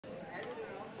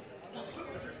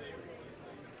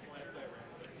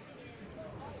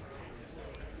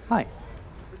Hi.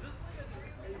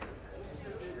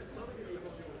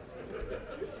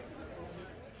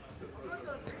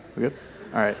 We good?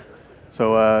 All right.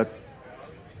 So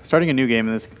starting a new game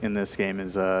in this game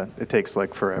is it takes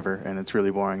like forever, and it's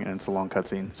really boring, and it's a long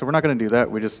cutscene. So we're not going to do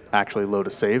that. We just actually load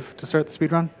a save to start the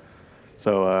speedrun.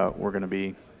 So we're going to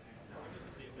be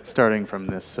starting from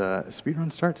this speedrun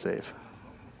start save.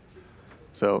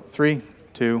 So 3,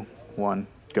 2, 1,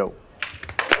 go.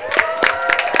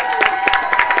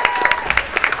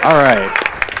 All right.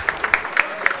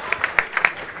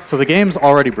 So the game's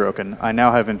already broken. I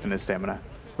now have infinite stamina,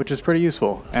 which is pretty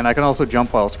useful. And I can also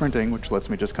jump while sprinting, which lets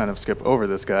me just kind of skip over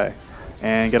this guy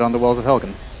and get on the Wells of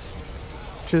Helgen,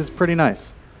 which is pretty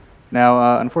nice.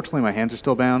 Now, unfortunately, my hands are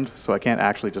still bound, so I can't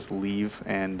actually just leave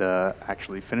and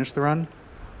actually finish the run.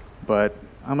 But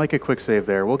I'll make a quick save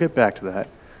there. We'll get back to that.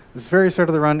 This very start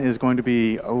of the run is going to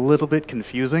be a little bit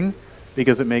confusing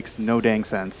because it makes no dang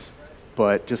sense.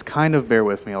 But just kind of bear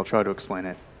with me. I'll try to explain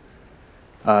it.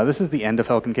 This is the end of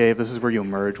Helgen Cave. This is where you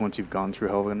emerge once you've gone through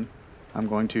Helgen. I'm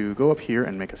going to go up here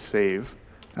and make a save.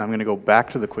 And I'm going to go back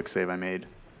to the quick save I made.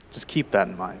 Just keep that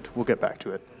in mind. We'll get back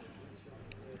to it.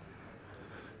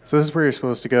 So this is where you're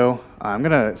supposed to go. I'm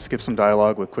going to skip some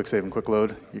dialogue with quick save and quick load.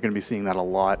 You're going to be seeing that a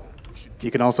lot.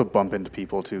 You can also bump into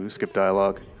people to skip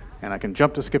dialogue. And I can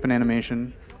jump to skip an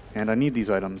animation. And I need these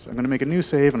items. I'm going to make a new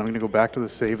save, and I'm going to go back to the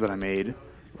save that I made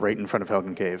right in front of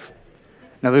Helgen Cave.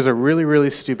 Now there's a really,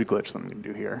 really stupid glitch that I'm going to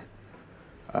do here.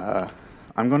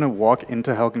 I'm going to walk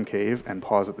into Helgen Cave and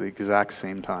pause at the exact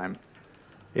same time.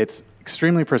 It's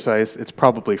extremely precise. It's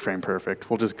probably frame perfect.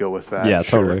 We'll just go with that. Yeah,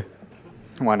 sure. totally.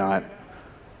 Why not?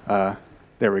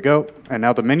 There we go. And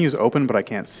now the menu's open, but I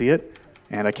can't see it.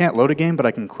 And I can't load a game, but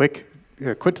I can quit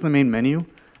to the main menu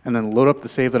and then load up the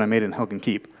save that I made in Helgen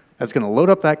Keep. That's going to load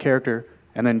up that character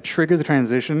and then trigger the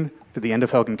transition to the end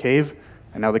of Helgen Cave.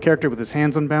 And now the character with his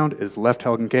hands unbound is left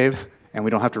Helgen Cave, and we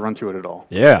don't have to run through it at all.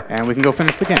 Yeah. And we can go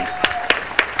finish the game.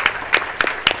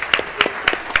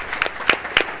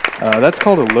 That's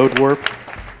called a load warp.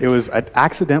 It was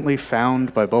accidentally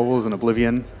found by Bubbles in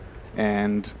Oblivion,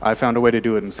 and I found a way to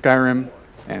do it in Skyrim,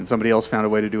 and somebody else found a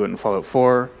way to do it in Fallout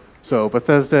 4. So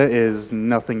Bethesda is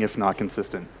nothing if not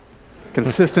consistent.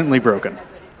 Consistently broken,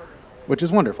 which is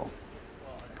wonderful.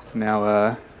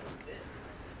 Now,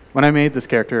 when I made this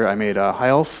character, I made a high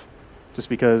elf, just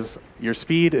because your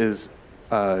speed is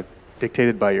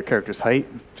dictated by your character's height,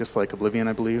 just like Oblivion,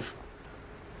 I believe.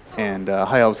 And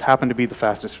high elves happen to be the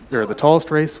fastest, or the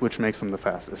tallest race, which makes them the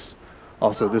fastest.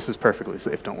 Also, this is perfectly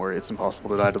safe. Don't worry; it's impossible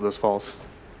to die to those falls.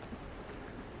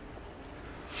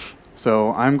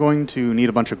 So I'm going to need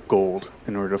a bunch of gold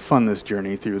in order to fund this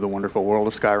journey through the wonderful world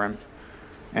of Skyrim.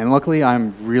 And luckily,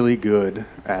 I'm really good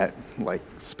at like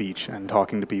speech and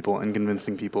talking to people and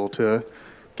convincing people to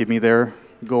give me their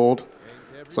gold.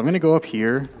 So I'm going to go up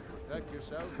here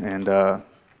and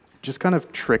just kind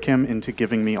of trick him into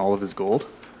giving me all of his gold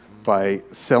by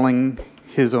selling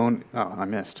his own. Oh, I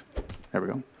missed. There we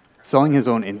go. Selling his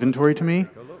own inventory to me,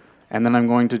 and then I'm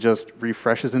going to just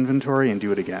refresh his inventory and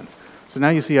do it again. So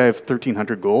now you see I have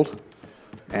 1,300 gold,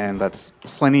 and that's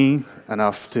plenty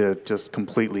enough to just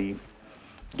completely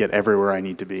get everywhere I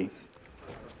need to be.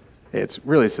 It's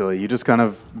really silly. You just kind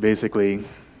of basically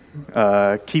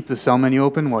keep the sell menu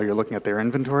open while you're looking at their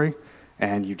inventory,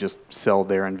 and you just sell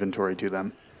their inventory to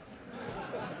them.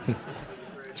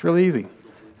 It's really easy.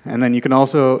 And then you can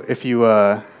also, if you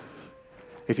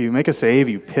make a save,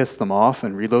 you piss them off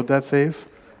and reload that save,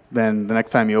 then the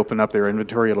next time you open up their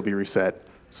inventory, it'll be reset.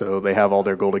 So they have all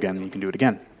their gold again, and you can do it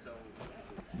again.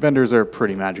 Vendors are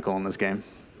pretty magical in this game.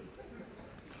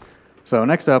 So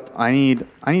next up, I need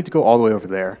to go all the way over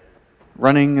there.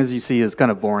 Running, as you see, is kind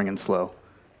of boring and slow.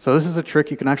 So this is a trick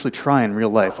you can actually try in real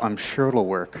life. I'm sure it'll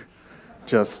work.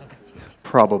 Just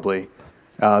probably.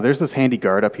 There's this handy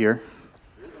guard up here.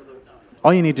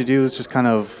 All you need to do is just kind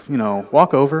of,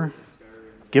 walk over,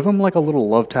 give him like a little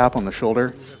love tap on the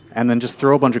shoulder, and then just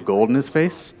throw a bunch of gold in his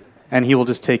face, and he will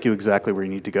just take you exactly where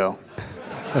you need to go.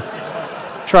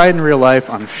 Try it in real life.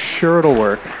 I'm sure it'll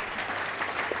work.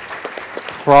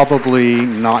 Probably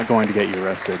not going to get you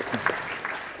arrested.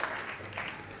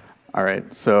 All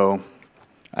right, so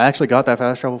I actually got that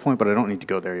fast travel point, but I don't need to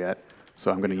go there yet. So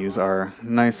I'm going to use our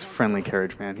nice, friendly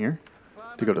carriage man here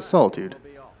to go to Solitude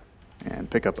and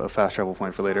pick up a fast travel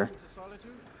point for later.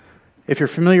 If you're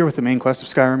familiar with the main quest of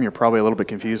Skyrim, you're probably a little bit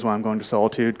confused why I'm going to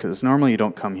Solitude, because normally you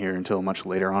don't come here until much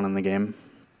later on in the game.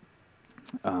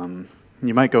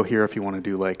 You might go here if you want to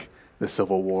do like the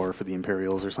Civil War for the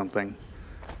Imperials or something.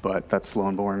 But that's slow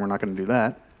and boring. We're not going to do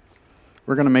that.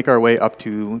 We're going to make our way up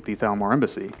to the Thalmor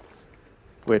Embassy,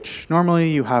 which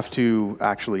normally you have to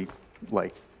actually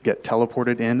like get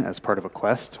teleported in as part of a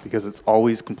quest because it's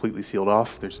always completely sealed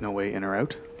off. There's no way in or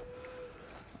out.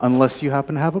 Unless you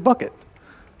happen to have a bucket.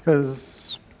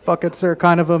 Because buckets are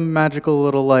kind of a magical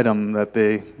little item that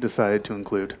they decided to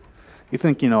include. You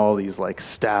think, all these like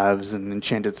staves and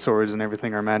enchanted swords and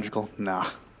everything are magical? Nah.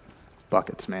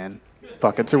 Buckets, man.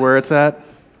 Buckets are where it's at.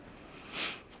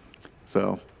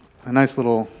 So, a nice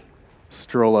little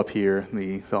stroll up here.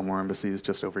 The Thelmore Embassy is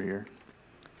just over here.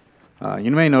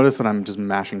 You may notice that I'm just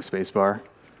mashing spacebar,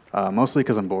 mostly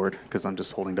because I'm bored, because I'm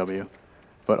just holding W.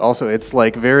 But also, it's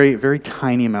like very, very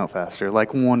tiny amount faster, like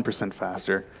 1%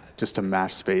 faster, just to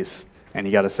mash space. And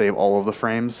you got to save all of the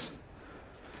frames.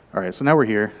 All right, so now we're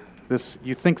here.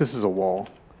 You think this is a wall,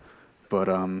 but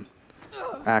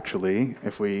actually,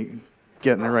 if we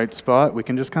get in the right spot, we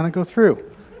can just kind of go through.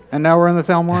 And now we're in the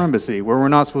Thelmore Embassy, where we're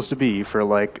not supposed to be for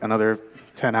like another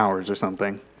 10 hours or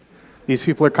something. These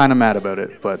people are kind of mad about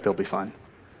it, but they'll be fine.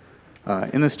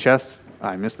 In this chest,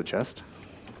 I missed the chest.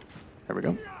 There we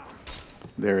go.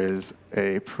 There is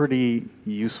a pretty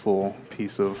useful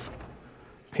piece of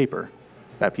paper.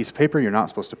 That piece of paper you're not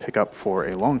supposed to pick up for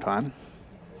a long time,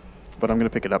 but I'm going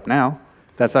to pick it up now.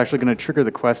 That's actually going to trigger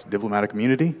the quest Diplomatic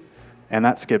Immunity, and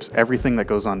that skips everything that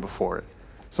goes on before it.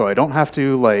 So I don't have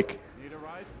to like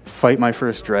fight my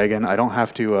first dragon. I don't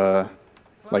have to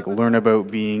like learn about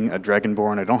being a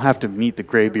dragonborn. I don't have to meet the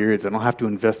Greybeards. I don't have to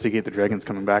investigate the dragons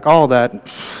coming back. All that,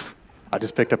 I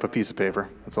just picked up a piece of paper.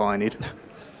 That's all I need.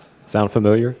 Sound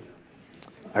familiar?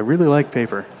 I really like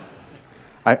paper.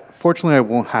 Fortunately, I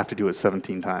won't have to do it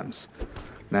 17 times.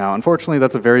 Now, unfortunately,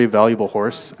 that's a very valuable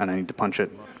horse, and I need to punch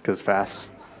it, because fast.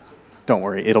 Don't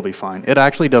worry, it'll be fine. It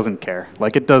actually doesn't care.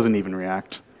 Like, it doesn't even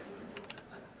react.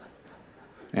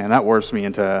 And that warps me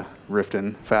into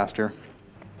Riften faster.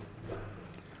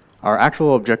 Our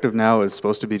actual objective now is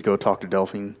supposed to be to go talk to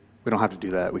Delphine. We don't have to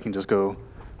do that. We can just go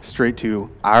straight to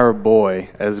our boy,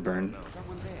 Esbern,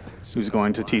 who's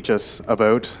going to teach us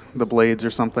about the blades or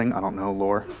something. I don't know,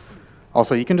 lore.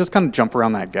 Also, you can just kind of jump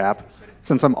around that gap.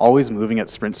 Since I'm always moving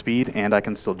at sprint speed and I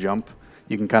can still jump,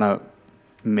 you can kind of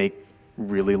make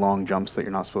really long jumps that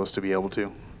you're not supposed to be able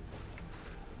to.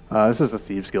 This is the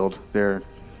Thieves Guild. I'm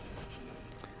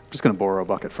just going to borrow a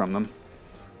bucket from them.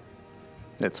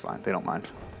 It's fine. They don't mind.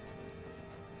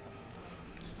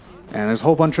 And there's a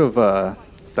whole bunch of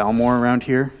Thalmor around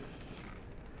here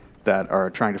that are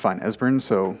trying to find Esbern,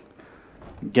 so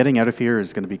getting out of here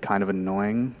is going to be kind of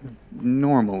annoying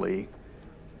normally,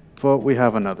 but we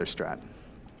have another strat.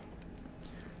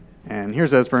 And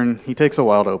here's Esbern. He takes a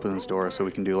while to open his door, so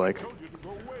we can do like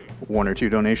 1 or 2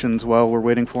 donations while we're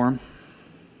waiting for him.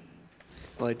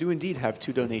 Well, I do indeed have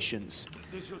 2 donations.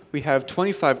 We have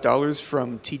 $25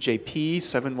 from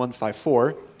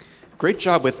TJP7154. Great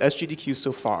job with SGDQ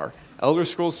so far. Elder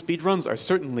Scrolls speedruns are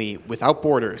certainly without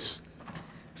borders.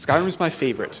 Skyrim's my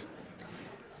favorite.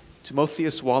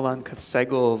 Timotheus Walan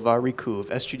Katsegel Varikuv,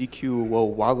 SGDQ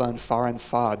Wo Walan Faran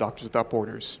Fa, Doctors Without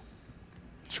Borders.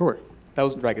 Sure. That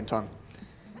was in Dragon Tongue.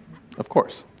 Of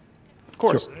course. Of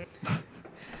course. Sure.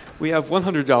 We have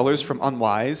 $100 from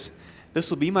Unwise.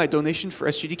 This will be my donation for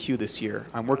SGDQ this year.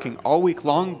 I'm working all week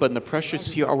long, but in the precious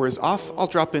few hours off, I'll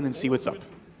drop in and see what's up.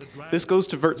 This goes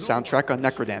to Vert's soundtrack on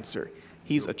Necrodancer.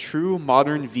 He's a true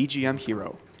modern VGM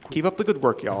hero. Keep up the good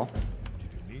work, y'all.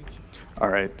 All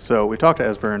right, so we talked to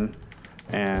Esbern,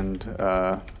 and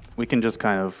we can just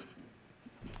kind of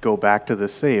go back to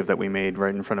this save that we made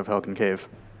right in front of Helgen Cave.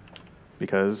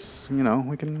 Because,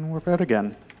 we can warp out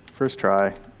again. First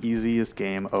try, easiest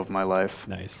game of my life.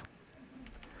 Nice.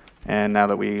 And now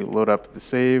that we load up the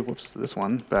save, whoops, this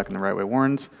one, back in the Right Way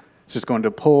Warrens, it's just going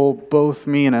to pull both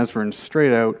me and Esbern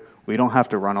straight out. We don't have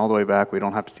to run all the way back. We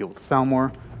don't have to deal with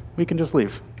Thalmor. We can just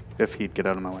leave, if he'd get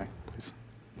out of my way, please.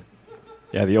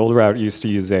 Yeah, the old route used to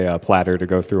use a platter to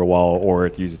go through a wall, or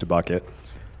it used a bucket.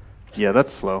 Yeah,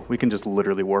 that's slow. We can just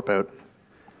literally warp out.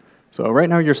 So right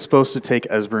now you're supposed to take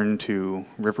Esbern to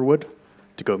Riverwood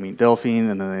to go meet Delphine,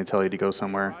 and then they tell you to go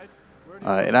somewhere.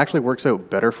 It actually works out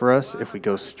better for us if we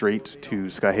go straight to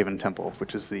Skyhaven Temple,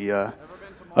 which is the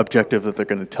objective that they're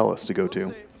going to tell us to go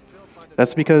to.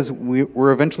 That's because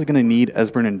we're eventually going to need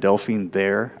Esbern and Delphine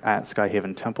there at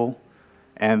Skyhaven Temple,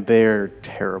 and they're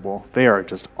terrible. They are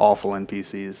just awful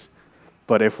NPCs.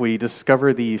 But if we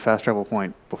discover the fast travel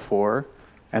point before,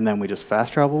 and then we just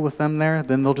fast travel with them there,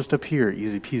 then they'll just appear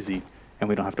easy peasy, and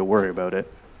we don't have to worry about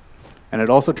it. And it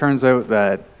also turns out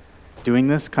that doing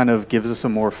this kind of gives us a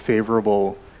more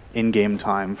favorable in-game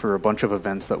time for a bunch of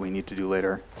events that we need to do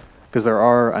later. Because there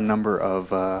are a number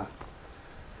of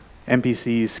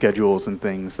NPC schedules and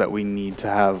things that we need to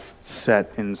have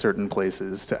set in certain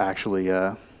places to actually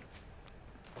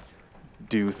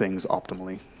do things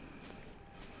optimally.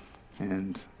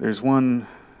 And there's one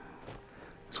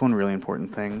really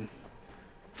important thing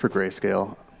for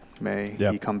Grayscale. May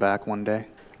he come back one day.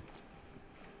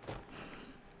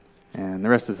 And the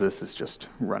rest of this is just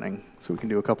running, so we can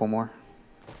do a couple more.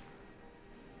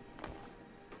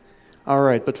 All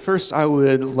right, but first I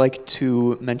would like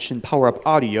to mention Power Up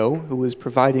Audio, who is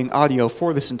providing audio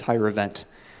for this entire event.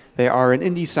 They are an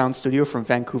indie sound studio from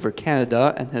Vancouver,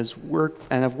 Canada, and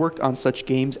have worked on such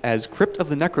games as Crypt of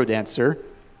the Necrodancer,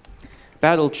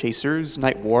 Battle Chasers,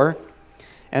 Night War,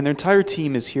 and their entire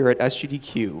team is here at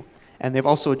SGDQ. And they've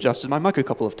also adjusted my mic a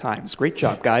couple of times. Great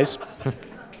job, guys.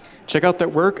 Check out their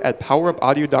work at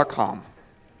powerupaudio.com.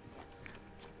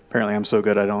 Apparently I'm so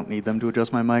good I don't need them to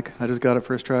adjust my mic. I just got it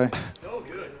first try. So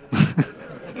good.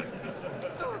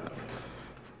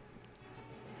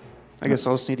 I guess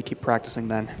I'll just need to keep practicing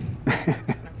then.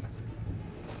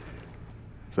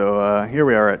 So here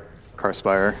we are at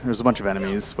Carspire. There's a bunch of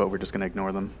enemies, but we're just going to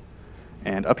ignore them.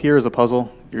 And up here is a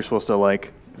puzzle. You're supposed to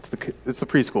it's the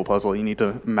preschool puzzle. You need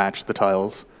to match the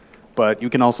tiles. But you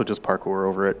can also just parkour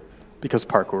over it, because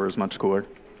parkour is much cooler.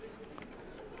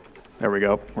 There we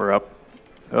go. We're up.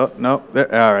 Oh, no.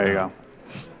 There you go.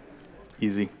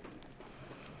 Easy.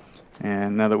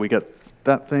 And now that we get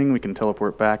that thing, we can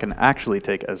teleport back and actually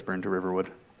take Esbern to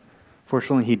Riverwood.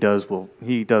 Fortunately, he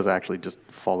does actually just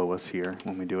follow us here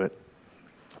when we do it.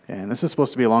 And this is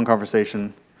supposed to be a long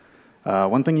conversation.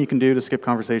 One thing you can do to skip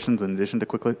conversations in addition to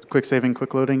quick saving,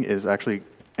 quick loading is actually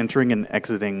entering and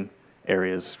exiting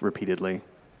areas repeatedly.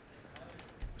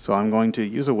 So I'm going to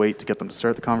use a wait to get them to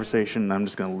start the conversation, and I'm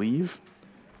just going to leave,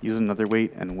 use another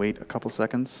wait, and wait a couple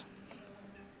seconds.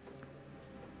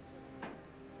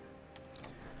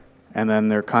 And then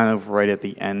they're kind of right at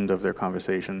the end of their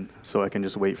conversation, so I can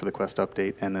just wait for the quest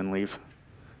update and then leave.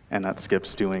 And that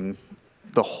skips doing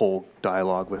the whole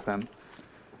dialogue with them.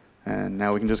 And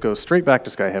now we can just go straight back to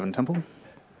Skyhaven Temple.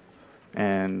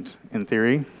 And in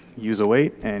theory, use a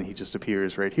wait, and he just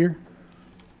appears right here.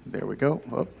 There we go.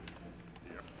 Oh.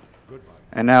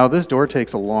 And now this door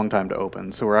takes a long time to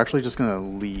open, so we're actually just going to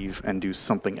leave and do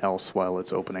something else while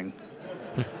it's opening.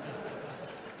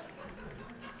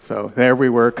 So there we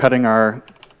were,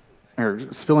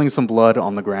 spilling some blood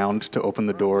on the ground to open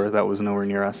the door that was nowhere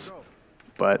near us.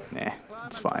 But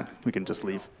it's fine. We can just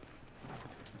leave.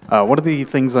 One of the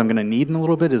things I'm going to need in a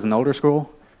little bit is an Elder Scroll.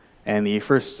 And the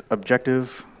first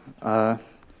objective that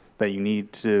you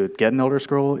need to get an Elder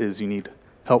Scroll is you need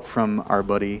help from our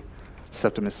buddy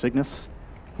Septimus Cygnus,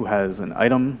 who has an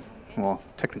item, well,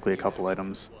 technically a couple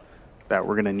items, that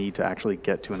we're going to need to actually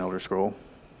get to an Elder Scroll.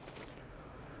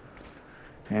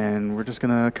 And we're just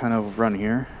going to kind of run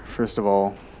here. First of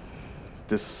all,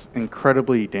 this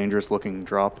incredibly dangerous looking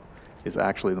drop is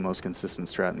actually the most consistent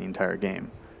strat in the entire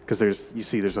game. Because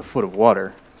there's a foot of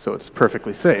water, so it's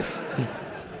perfectly safe.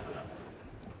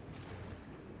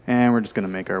 And we're just going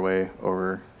to make our way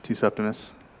over to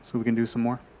Septimus so we can do some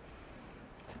more.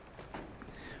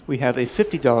 We have a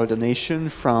 $50 donation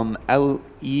from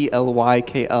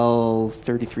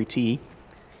LELYKL33T.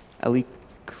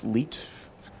 Elite?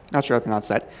 Not sure how to pronounce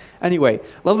that. Anyway,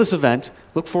 love this event.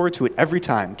 Look forward to it every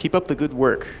time. Keep up the good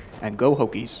work. And go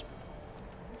Hokies.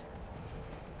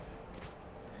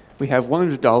 We have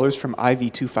 $100 from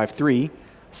IV253.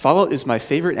 Fallout is my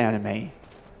favorite anime.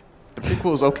 The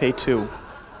prequel is okay too.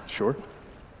 Sure.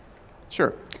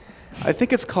 Sure. I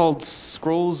think it's called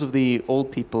Scrolls of the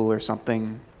Old People or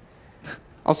something.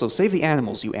 Also, save the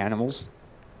animals, you animals.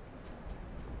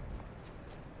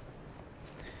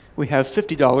 We have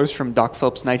 $50 from Doc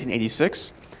Phelps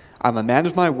 1986. I'm a man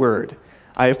of my word.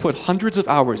 I have put hundreds of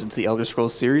hours into the Elder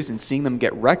Scrolls series, and seeing them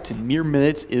get wrecked in mere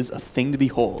minutes is a thing to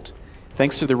behold.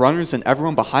 Thanks to the runners and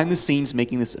everyone behind the scenes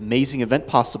making this amazing event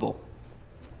possible.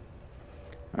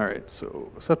 All right,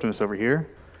 so Septimus over here.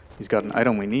 He's got an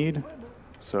item we need.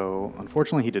 So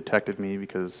unfortunately, he detected me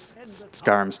because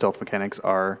Skyrim stealth mechanics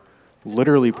are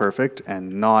literally perfect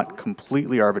and not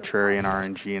completely arbitrary and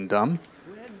RNG and dumb.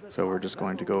 So we're just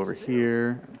going to go over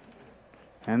here.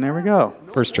 And there we go.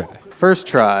 First try. First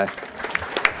try.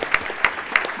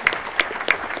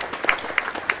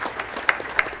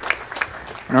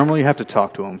 Normally you have to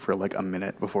talk to him for like a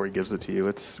minute before he gives it to you.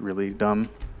 It's really dumb,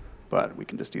 but we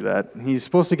can just do that. He's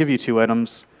supposed to give you 2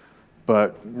 items,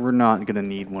 but we're not going to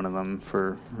need one of them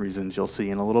for reasons you'll see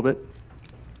in a little bit.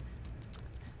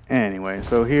 Anyway,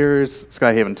 so here's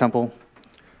Skyhaven Temple.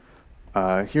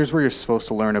 Here's where you're supposed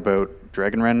to learn about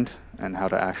Dragonrend and how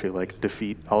to actually like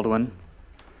defeat Alduin.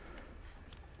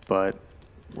 But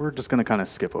we're just going to kind of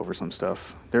skip over some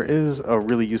stuff. There is a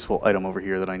really useful item over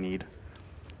here that I need.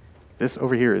 This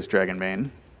over here is Dragonbane.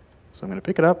 So I'm going to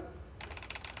pick it up.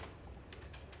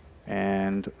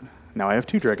 And Now I have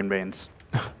 2 Dragonbanes.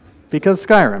 Because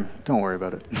Skyrim. Don't worry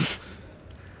about it.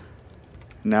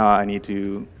 Now I need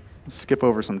to skip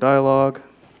over some dialogue.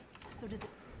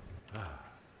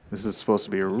 This is supposed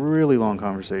to be a really long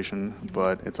conversation,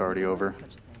 but it's already over.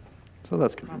 So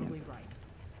that's convenient.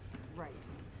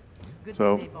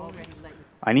 So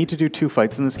I need to do 2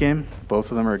 fights in this game.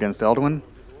 Both of them are against Elduin.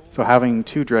 So having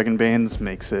 2 Dragonbanes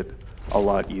makes it a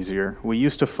lot easier. We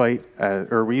used to fight,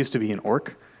 we used to be an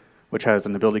orc, which has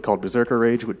an ability called Berserker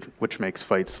Rage, which makes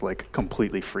fights like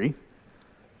completely free.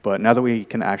 But now that we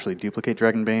can actually duplicate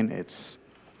Dragonbane, it's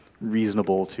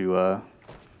reasonable to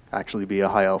actually be a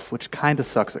high elf, which kind of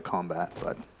sucks at combat,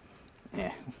 but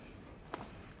eh.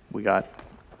 I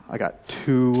got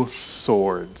 2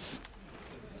 swords.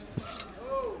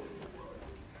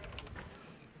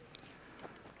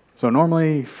 So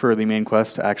normally for the main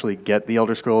quest to actually get the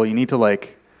Elder Scroll, you need to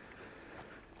like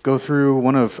go through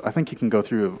I think you can go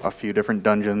through a few different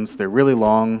dungeons. They're really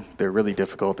long, they're really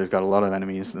difficult, they've got a lot of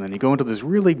enemies, and then you go into this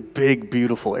really big,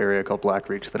 beautiful area called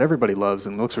Blackreach that everybody loves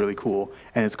and looks really cool,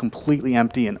 and it's completely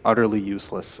empty and utterly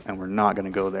useless, and we're not going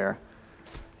to go there.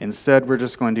 Instead, we're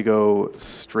just going to go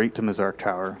straight to Mizark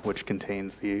Tower, which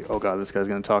contains the, oh god, this guy's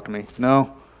going to talk to me.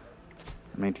 No,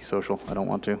 I'm antisocial, I don't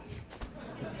want to.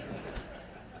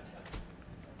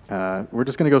 We're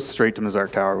just going to go straight to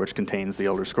Mizark Tower, which contains the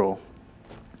Elder Scroll.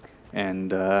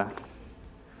 And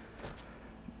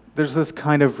there's this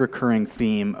kind of recurring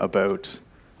theme about,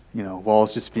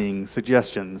 walls just being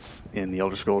suggestions in the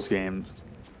Elder Scrolls games.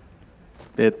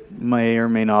 It may or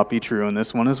may not be true in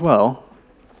this one as well.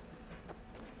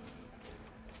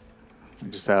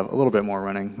 We just have a little bit more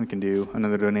running. We can do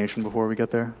another donation before we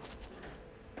get there.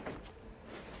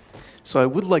 So I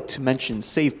would like to mention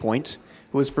Save Point,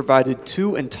 who has provided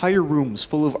 2 entire rooms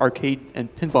full of arcade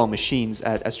and pinball machines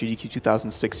at SGDQ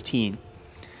 2016.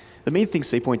 The main thing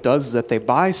Save Point does is that they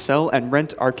buy, sell, and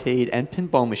rent arcade and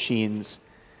pinball machines,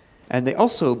 and they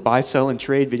also buy, sell, and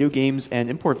trade video games and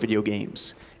import video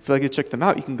games. If you'd like to check them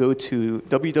out, you can go to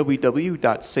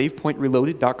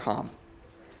www.savepointreloaded.com.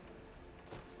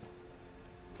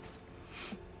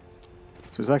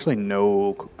 So there's actually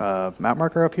no map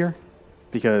marker up here,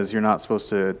 because you're not supposed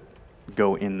to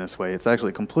go in this way. It's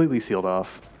actually completely sealed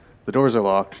off. The doors are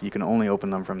locked. You can only open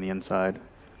them from the inside.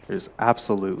 There's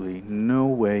absolutely no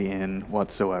way in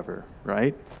whatsoever,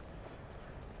 right?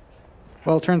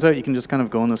 Well, it turns out you can just kind of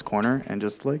go in this corner and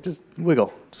just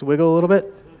wiggle. Just wiggle a little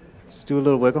bit. Just do a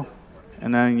little wiggle,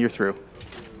 and then you're through.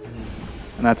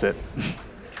 And that's it.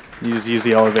 You just use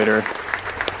the elevator.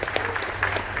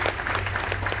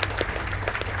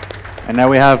 And now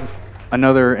we have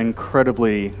another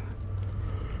incredibly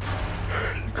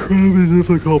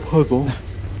difficult puzzle.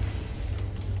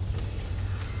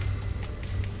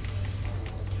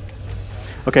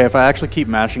 Okay, if I actually keep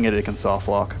mashing it, it can soft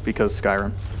lock because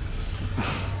Skyrim.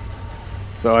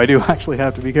 So I do actually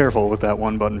have to be careful with that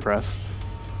one button press.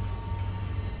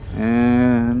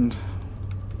 And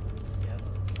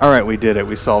alright, we did it.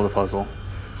 We solved the puzzle.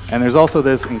 And there's also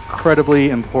this incredibly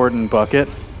important bucket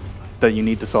that you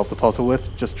need to solve the puzzle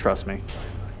with. Just trust me.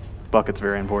 Bucket's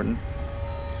very important.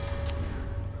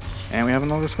 And we have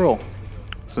another scroll.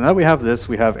 So now that we have this,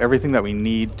 we have everything that we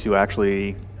need to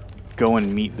actually go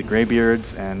and meet the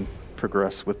Greybeards and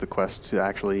progress with the quest to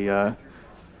actually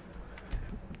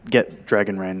get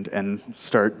Dragonrend and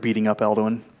start beating up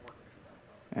Elduin.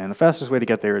 And the fastest way to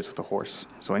get there is with a horse.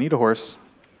 So I need a horse.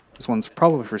 This one's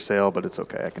probably for sale, but it's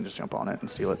okay. I can just jump on it and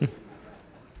steal it.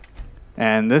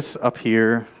 And this up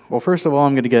here, well, first of all,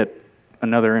 I'm going to get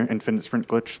another infinite sprint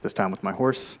glitch, this time with my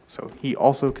horse. So he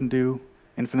also can do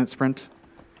infinite sprint,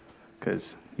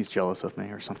 because he's jealous of me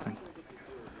or something.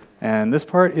 And this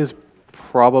part is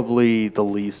probably the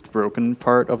least broken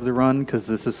part of the run, because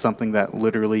this is something that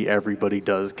literally everybody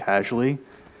does casually.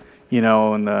 You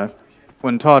know,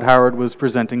 when Todd Howard was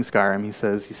presenting Skyrim, he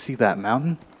says, "You see that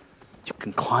mountain? You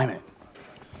can climb it."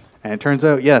 And it turns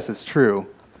out, yes, it's true.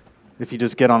 If you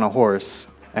just get on a horse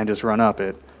and just run up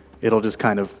it, it'll just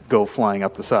kind of go flying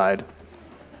up the side,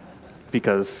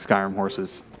 because Skyrim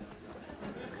horses.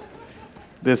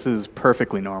 This is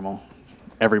perfectly normal.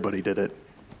 Everybody did it.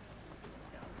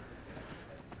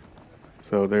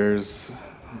 So there's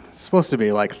supposed to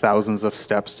be like thousands of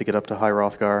steps to get up to High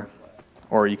Hrothgar,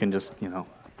 or you can just,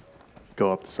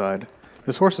 go up the side.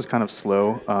 This horse is kind of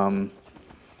slow.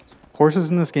 Horses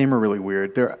in this game are really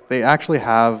weird. They actually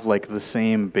have like the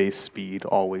same base speed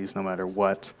always, no matter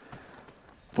what.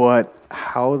 But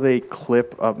how they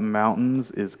clip up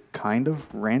mountains is kind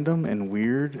of random and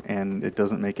weird, and it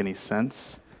doesn't make any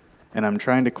sense. And I'm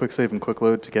trying to quick save and quick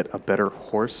load to get a better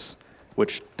horse,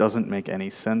 which doesn't make any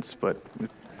sense, but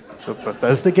it's a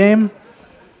Bethesda game.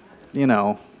 you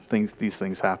know, these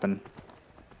things happen.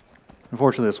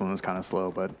 Unfortunately, this one was kind of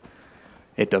slow, but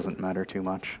it doesn't matter too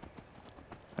much.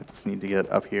 I just need to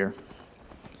get up here.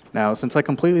 Now, since I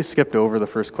completely skipped over the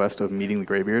first quest of meeting the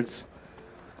Greybeards,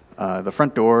 the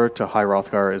front door to High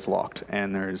Rothgar is locked,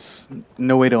 and there's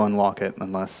no way to unlock it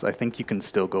unless I think you can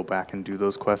still go back and do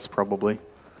those quests probably,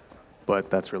 but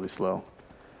that's really slow.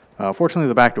 Fortunately,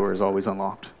 the back door is always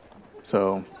unlocked,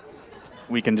 so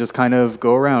we can just kind of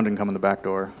go around and come in the back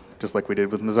door, just like we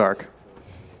did with Mazark.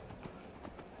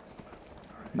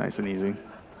 Nice and easy.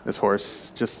 This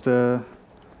horse just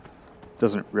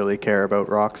doesn't really care about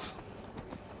rocks.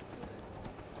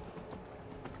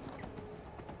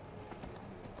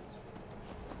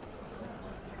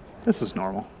 This is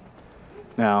normal.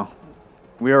 Now,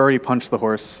 we already punched the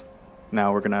horse.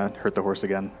 Now we're gonna hurt the horse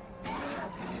again.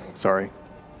 Sorry.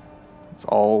 It's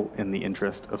all in the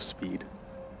interest of speed.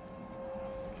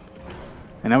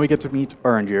 And now we get to meet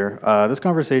Aranjir. This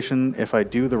conversation, if I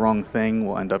do the wrong thing,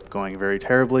 will end up going very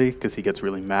terribly because he gets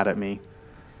really mad at me.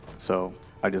 So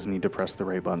I just need to press the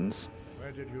right buttons.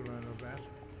 Where did you learn of that?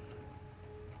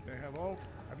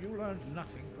 Have you learned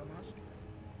nothing from us?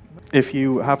 If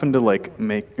you happen to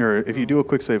if you do a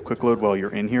quick save, quick load while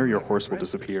you're in here, your horse will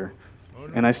disappear.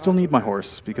 And I still need my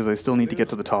horse because I still need to get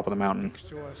to the top of the mountain.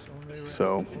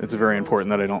 So it's very important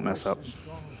that I don't mess up.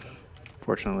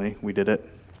 Fortunately, we did it.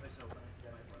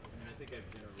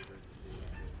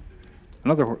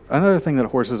 Another thing that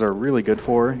horses are really good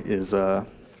for is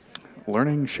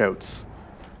learning shouts.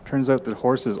 Turns out that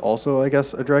horse is also, I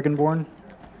guess, a dragonborn.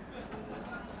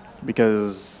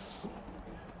 Because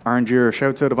Aranjir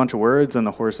shouts out a bunch of words and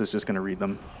the horse is just going to read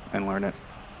them and learn it.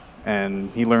 And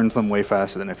he learns them way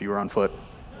faster than if you were on foot.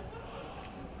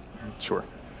 Sure.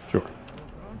 Sure.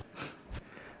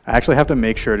 I actually have to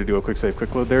make sure to do a quick save,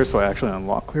 quick load there so I actually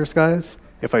unlock Clear Skies.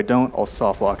 If I don't, I'll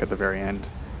soft lock at the very end,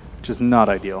 which is not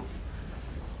ideal.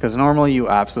 Because normally you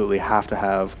absolutely have to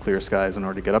have Clear Skies in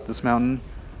order to get up this mountain,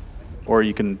 or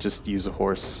you can just use a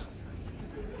horse.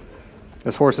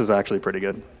 This horse is actually pretty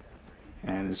good,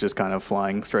 and is just kind of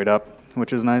flying straight up,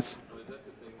 which is nice.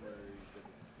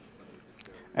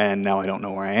 And now I don't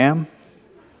know where I am.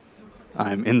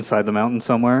 I'm inside the mountain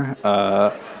somewhere.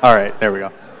 All right, there we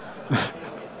go.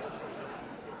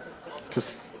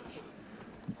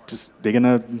 just digging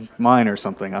a mine or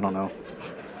something, I don't know.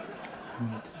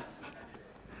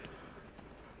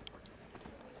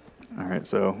 All right,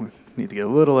 so we need to get a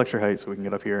little extra height so we can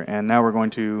get up here. And now we're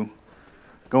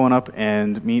going up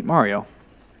and meet Mario.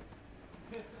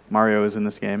 Mario is in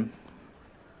this game.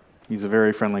 He's a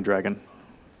very friendly dragon.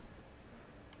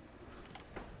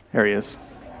 There he is.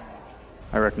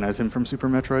 I recognize him from Super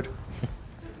Metroid.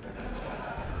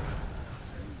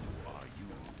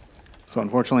 So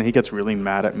unfortunately, he gets really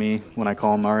mad at me when I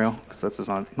call him Mario, because that's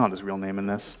not his real name in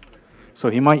this. So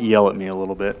he might yell at me a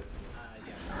little bit.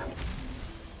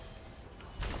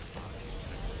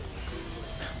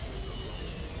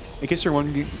 In case you're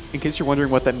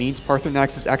wondering what that means,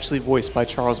 Parthenax is actually voiced by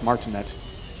Charles Martinet.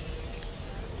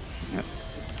 Yep.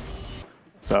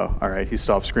 So, all right, he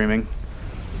stopped screaming.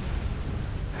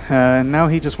 Now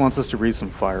he just wants us to breathe some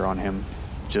fire on him,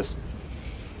 just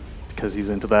because he's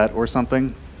into that or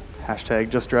something. Hashtag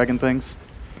just dragon things.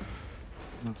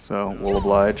 So we'll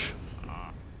oblige.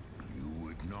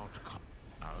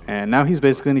 And now he's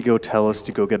basically going to go tell us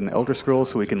to go get an Elder Scroll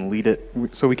so we can read it.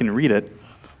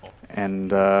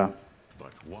 And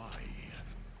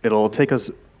it'll take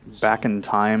us back in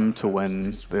time to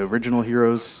when the original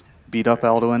heroes beat up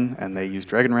Alduin and they used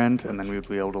Dragonrend, and then we would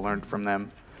be able to learn from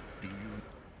them.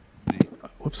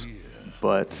 Whoops.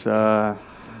 But I'm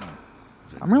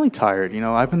really tired. You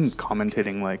know, I've been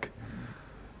commentating like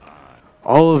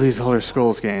all of these Elder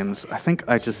Scrolls games. I think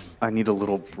I need a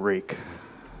little break.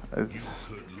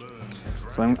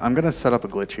 So I'm going to set up a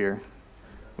glitch here,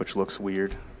 which looks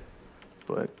weird,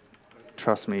 but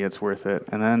trust me, it's worth it.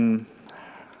 And then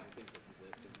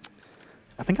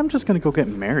I think I'm just going to go get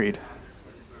married.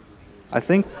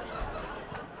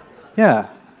 Yeah,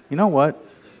 you know what?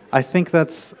 I think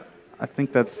that's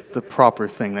the proper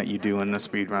thing that you do in the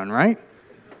speedrun, right?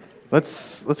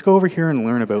 Let's go over here and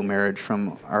learn about marriage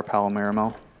from our pal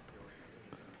Marimel.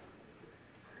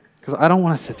 Because I don't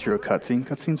want to sit through a cutscene.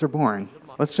 Cutscenes are boring.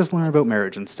 Let's just learn about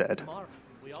marriage instead.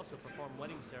 We also perform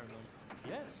wedding ceremonies.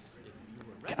 Yes, if you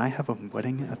were ready. Can I have a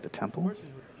wedding at the temple? When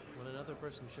another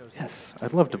person shows Yes,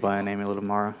 I'd love to buy an amulet of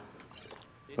Mara.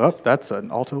 Oh, that's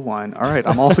an Alto wine. All right,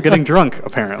 I'm also getting drunk,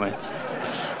 apparently.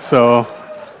 So,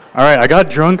 all right, I got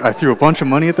drunk. I threw a bunch of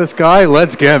money at this guy.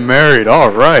 Let's get married.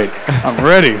 All right, I'm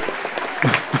ready.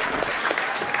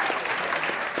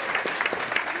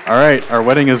 All right, our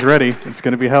wedding is ready. It's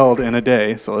going to be held in a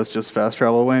day, so let's just fast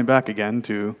travel away and back again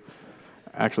to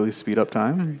actually speed up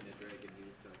time.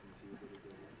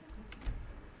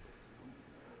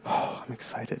 Oh, I'm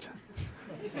excited.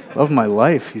 Love my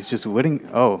life. He's just waiting.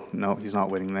 Oh, no, he's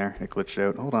not waiting there. It glitched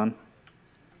out. Hold on.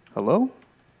 Hello?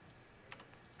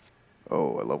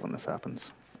 Oh, I love when this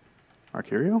happens.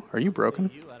 Arcurio, are you broken?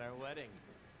 See you at our wedding.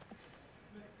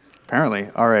 Apparently.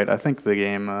 All right, I think the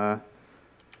game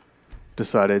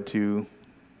decided to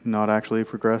not actually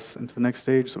progress into the next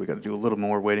stage, so we got to do a little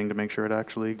more waiting to make sure it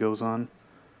actually goes on.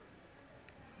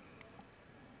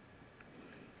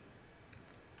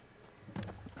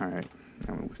 All right,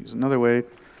 now we'll use another wait.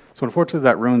 So unfortunately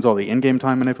that ruins all the in-game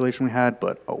time manipulation we had,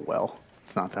 but oh well,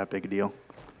 it's not that big a deal.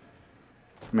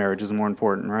 Marriage is more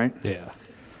important, right? Yeah.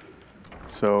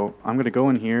 So I'm going to go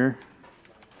in here.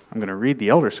 I'm going to read the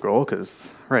Elder Scroll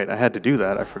because, right, I had to do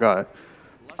that. I forgot.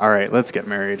 All right, let's get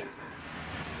married.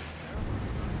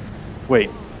 Wait.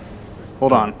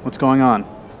 Hold on. What's going on?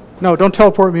 No, don't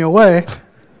teleport me away.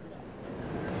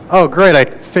 Oh, great. I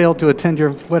failed to attend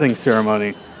your wedding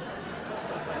ceremony.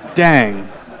 Dang.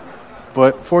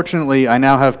 But fortunately, I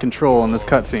now have control in this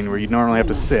cutscene where you normally have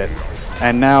to sit.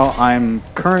 And now I'm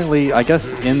currently, I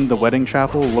guess, in the wedding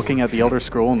chapel looking at the Elder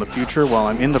Scroll in the future while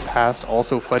I'm in the past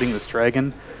also fighting this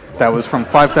dragon that was from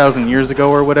 5,000 years ago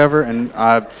or whatever, and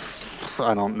I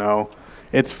don't know.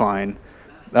 It's fine.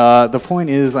 The point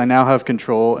is I now have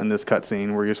control in this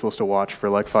cutscene where you're supposed to watch for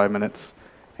like 5 minutes,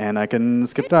 and I can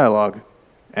skip dialogue,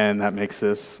 and that makes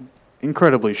this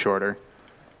incredibly shorter.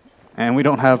 And we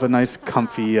don't have a nice,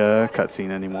 comfy cutscene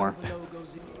anymore.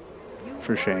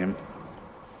 For shame.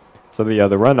 So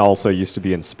the run also used to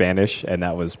be in Spanish, and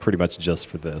that was pretty much just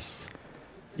for this.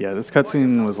 Yeah, this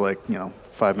cutscene was like,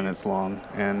 5 minutes long,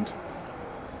 and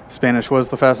Spanish was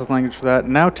the fastest language for that.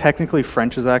 Now, technically,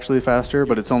 French is actually faster,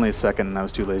 but it's only a second, and I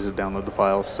was too lazy to download the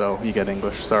files, so you get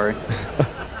English, sorry.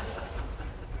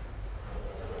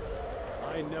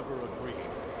 I never agreed.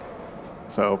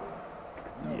 So,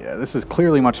 yeah, this is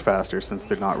clearly much faster since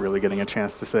they're not really getting a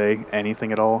chance to say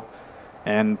anything at all.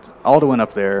 And Alduin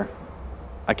up there,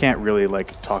 I can't really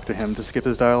talk to him to skip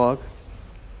his dialogue.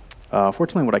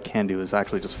 Fortunately, what I can do is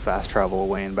actually just fast travel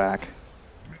away and back.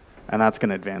 And that's going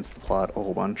to advance the plot a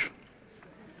whole bunch.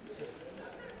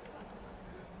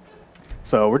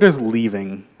 So we're just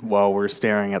leaving while we're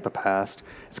staring at the past.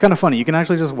 It's kind of funny. You can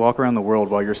actually just walk around the world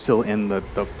while you're still in the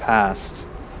past.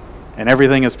 And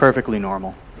everything is perfectly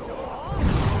normal.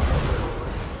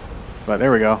 But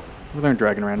there we go. We learned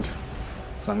Dragon Rend.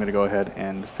 So I'm going to go ahead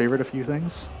and favorite a few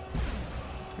things.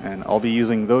 And I'll be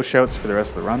using those shouts for the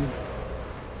rest of the run.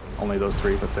 Only those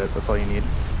 3, that's it. That's all you need.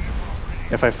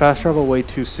 If I fast travel way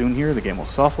too soon here, the game will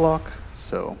soft lock,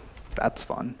 so that's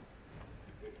fun.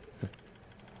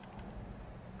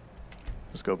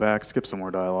 Just go back, skip some more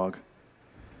dialogue.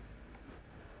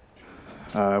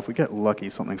 If we get lucky,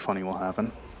 something funny will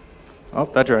happen. Oh,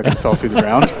 that dragon fell through the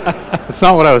ground. That's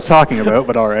not what I was talking about,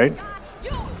 but all right.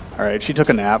 All right, she took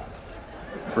a nap.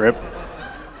 Rip.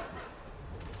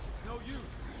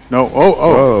 No,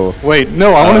 oh. Whoa. Wait,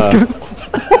 no, I want to skip.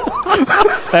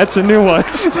 That's a new one.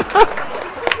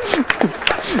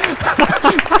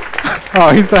 Oh,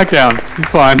 he's back down. He's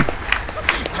fine.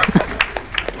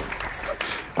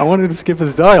 I wanted to skip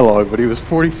his dialogue, but he was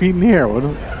 40 feet in the air. What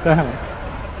the hell?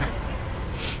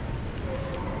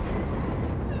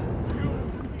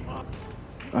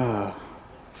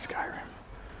 Skyrim.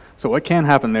 So what can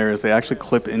happen there is they actually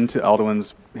clip into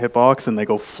Alduin's hitbox and they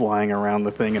go flying around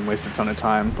the thing and waste a ton of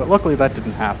time. But luckily that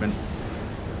didn't happen.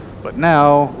 But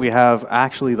now we have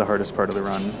actually the hardest part of the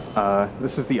run.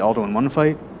 This is the Alduin 1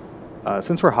 fight.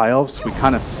 Since we're high elves, we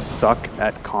kind of suck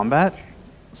at combat.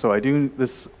 So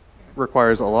this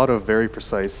requires a lot of very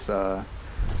precise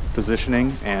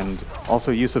positioning and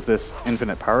also use of this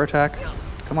infinite power attack.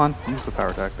 Come on, use the power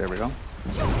attack. There we go.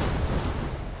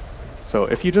 So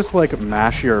if you just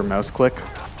mash your mouse click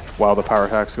while the power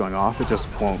attack's going off, it just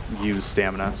won't use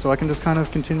stamina. So I can just kind of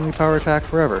continually power attack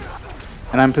forever.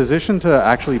 And I'm positioned to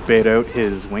actually bait out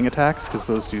his wing attacks because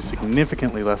those do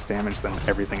significantly less damage than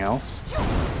everything else.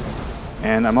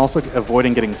 And I'm also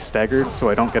avoiding getting staggered so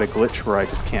I don't get a glitch where I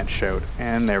just can't shout.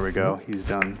 And there we go, he's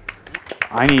done.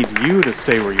 I need you to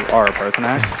stay where you are,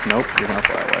 Parthenax. Nope, you're gonna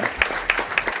fly away.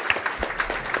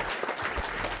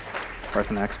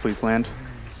 Parthenax, please land.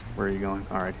 Where are you going?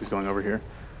 All right, he's going over here.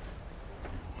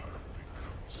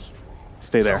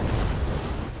 Stay there.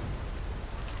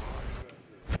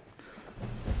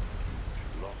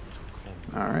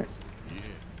 All right.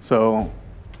 So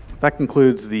that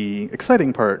concludes the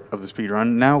exciting part of the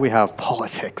speedrun. Now we have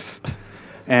politics.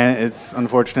 And it's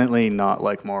unfortunately not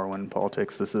like Morrowind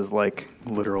politics. This is like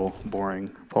literal boring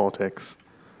politics.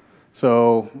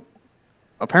 So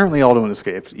apparently Alduin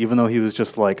escaped, even though he was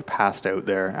just like passed out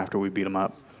there after we beat him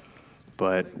up.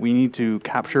 But we need to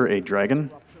capture a dragon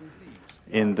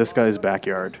in this guy's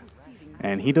backyard.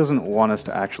 And he doesn't want us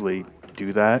to actually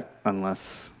do that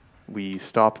unless we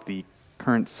stop the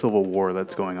current civil war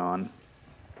that's going on.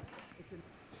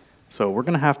 So we're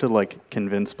going to have to like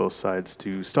convince both sides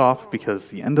to stop because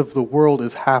the end of the world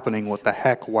is happening. What the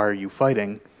heck? Why are you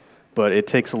fighting? But it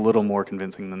takes a little more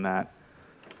convincing than that.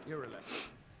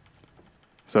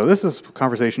 So this is a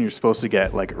conversation you're supposed to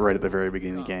get like right at the very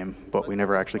beginning of the game, but we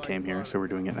never actually came here, so we're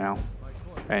doing it now.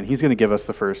 And he's going to give us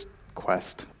the first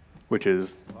quest, which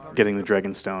is getting the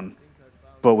Dragonstone.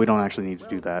 But we don't actually need to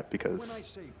do that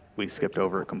because we skipped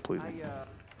over it completely.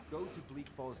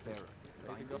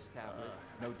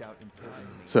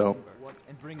 So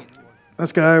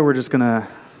this guy, we're just going to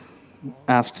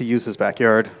ask to use his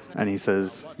backyard, and he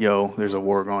says, yo, there's a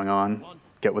war going on.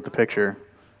 Get with the picture.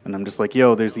 And I'm just like,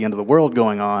 yo, there's the end of the world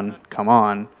going on. Come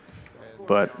on.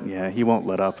 But yeah, he won't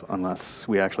let up unless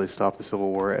we actually stop the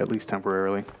Civil War, at least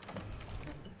temporarily.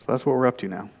 So that's what we're up to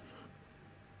now.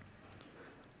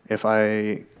 If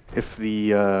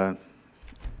the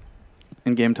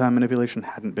in-game time manipulation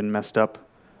hadn't been messed up,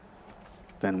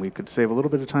 then we could save a little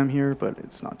bit of time here, but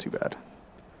it's not too bad.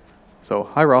 So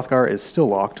High Hrothgar is still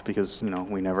locked because, you know,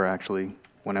 we never actually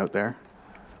went out there.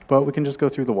 But we can just go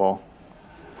through the wall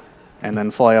and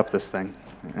then fly up this thing.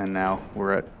 And now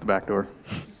we're at the back door.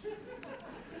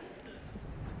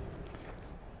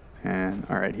 And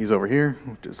all right, he's over here,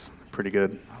 which is pretty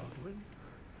good.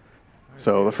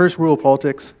 So the first rule of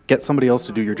politics, get somebody else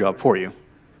to do your job for you.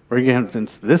 We're going to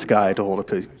convince this guy to hold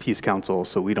a peace council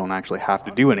so we don't actually have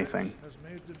to do anything.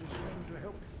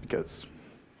 Because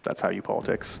that's how you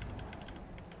politics.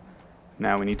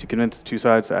 Now we need to convince the two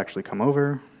sides to actually come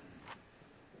over.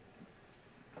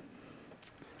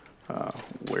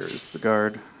 Where is the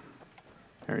guard?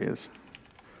 There he is.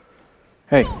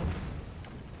 Hey.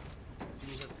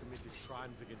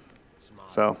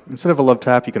 So instead of a love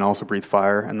tap, you can also breathe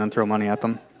fire and then throw money at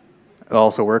them. It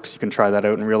also works. You can try that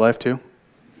out in real life too.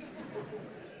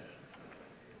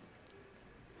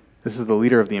 This is the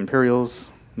leader of the Imperials.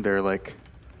 They're like,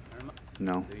 you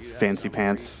know, fancy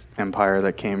pants empire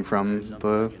that came from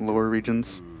the lower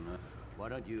regions.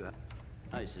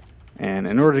 And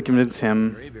in order to convince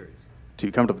him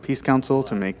to come to the Peace Council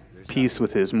to make peace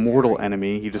with his mortal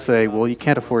enemy, you just say, well, you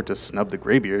can't afford to snub the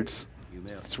Greybeards.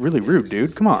 It's really rude,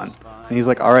 dude. Come on. And he's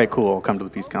like, all right, cool. I'll come to the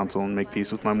Peace Council and make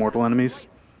peace with my mortal enemies.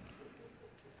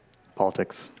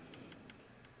 Politics.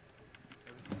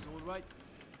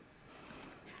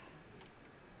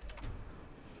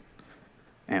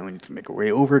 And we need to make our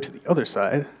way over to the other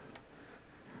side.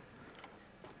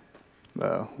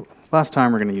 Last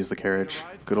time we're going to use the carriage.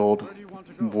 Good old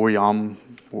Boyam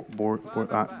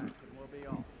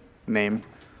name.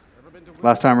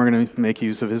 Last time we're going to make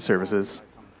use of his services.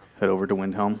 Head over to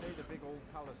Windhelm.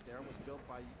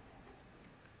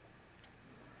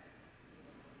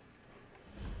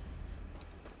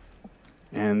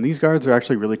 And these guards are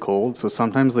actually really cold, so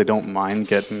sometimes they don't mind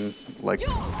getting like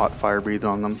hot fire breathed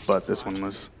on them, but this one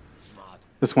was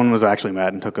actually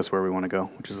mad and took us where we want to go,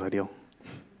 which is ideal.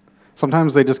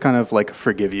 Sometimes they just kind of like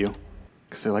forgive you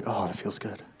because they're like, oh, that feels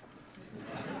good.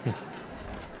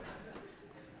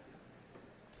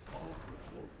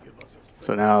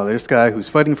 So now there's this guy who's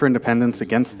fighting for independence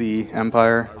against the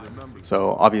Empire.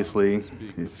 So obviously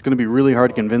it's going to be really hard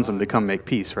to convince him to come make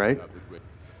peace, right?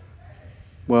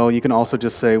 Well, you can also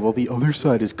just say, well, the other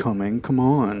side is coming, come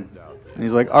on. And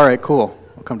he's like, all right, cool,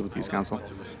 I'll come to the Peace Council.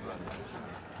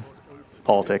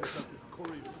 Politics.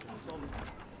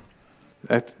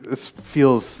 This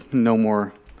feels no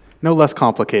less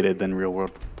complicated than real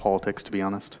world politics, to be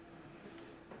honest.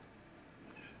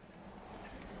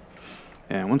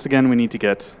 And once again, we need to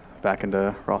get back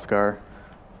into Hrothgar.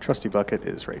 Trusty bucket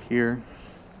is right here.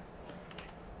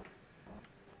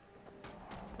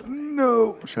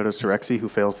 No! Shoutouts to Rexy, who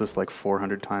fails this like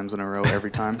 400 times in a row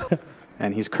every time.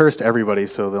 And he's cursed everybody,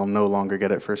 so they'll no longer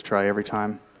get it first try every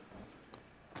time.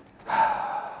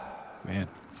 Man,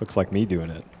 this looks like me doing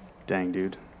it. Dang,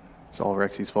 dude. It's all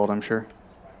Rexy's fault, I'm sure.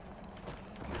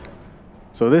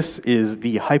 So this is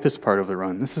the hypest part of the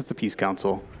run. This is the Peace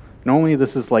Council. Normally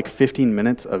this is like 15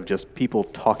 minutes of just people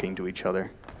talking to each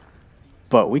other.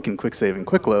 But we can quick save and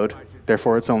quick load.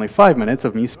 Therefore, it's only 5 minutes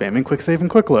of me spamming quick save and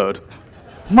quick load.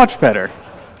 Much better.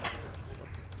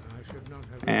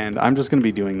 And I'm just going to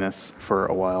be doing this for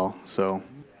a while, so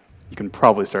you can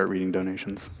probably start reading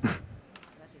donations.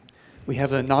 We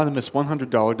have an anonymous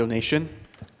 $100 donation.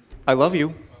 I love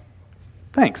you.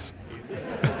 Thanks.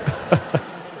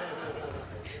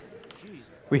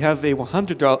 We have a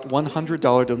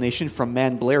 $100 donation from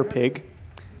Man Blair Pig.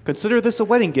 Consider this a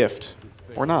wedding gift,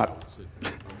 or not.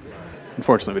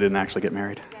 Unfortunately, we didn't actually get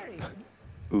married.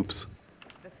 Oops.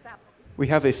 We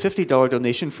have a $50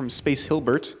 donation from Space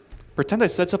Hilbert. Pretend I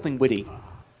said something witty.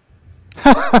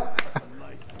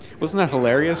 Wasn't that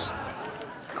hilarious?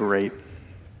 Great.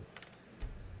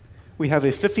 We have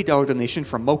a $50 donation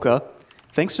from Mocha.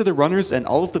 Thanks to the runners and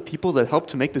all of the people that help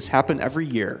to make this happen every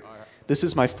year. This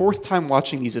is my 4th time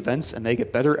watching these events, and they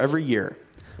get better every year.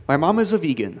 My mom is a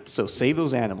vegan, so save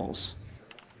those animals.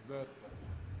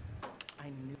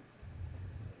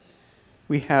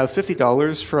 We have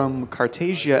 $50 from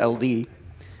Cartasia LD.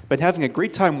 Been having a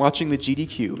great time watching the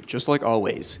GDQ, just like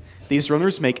always. These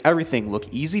runners make everything look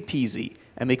easy peasy,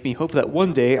 and make me hope that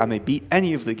one day I may beat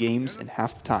any of the games in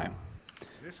half the time.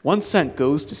 1 cent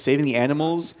goes to saving the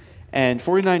animals, and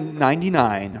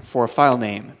 $49.99 for a file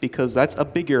name, because that's a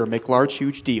bigger make large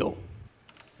huge deal.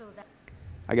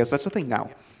 I guess that's the thing now.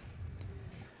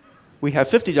 We have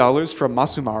 $50 from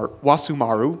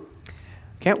Wasumaru.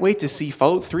 Can't wait to see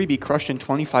Fallout 3 be crushed in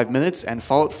 25 minutes and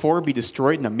Fallout 4 be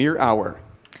destroyed in a mere hour.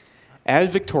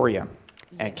 Add Victoria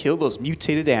and kill those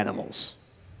mutated animals.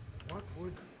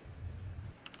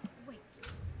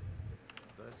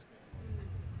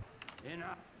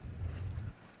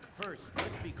 First,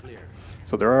 let's be clear.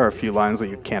 So there are a few lines that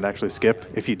you can't actually skip.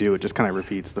 If you do, it just kind of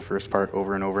repeats the first part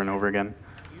over and over and over again.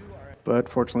 But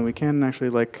fortunately, we can actually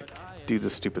do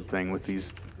this stupid thing with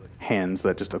these hands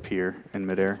that just appear in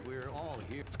midair.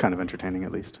 It's kind of entertaining,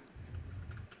 at least.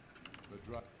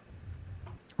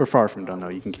 We're far from done, though.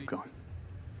 You can keep going.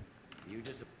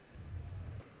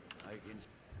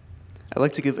 I'd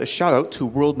like to give a shout out to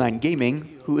World9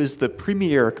 Gaming, who is the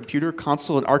premier computer,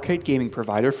 console, and arcade gaming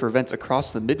provider for events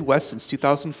across the Midwest since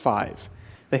 2005.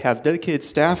 They have dedicated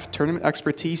staff, tournament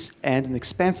expertise, and an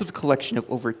expansive collection of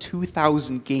over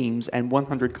 2,000 games and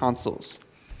 100 consoles.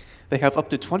 They have up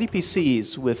to 20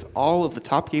 PCs with all of the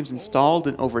top games installed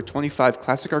and over 25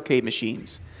 classic arcade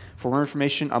machines. For more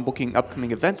information on booking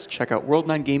upcoming events, check out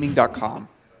world9gaming.com.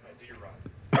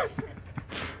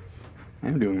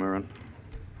 I'm doing my run.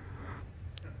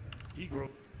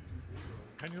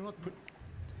 Can you not put...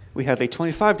 We have a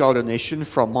 $25 donation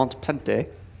from Montpente.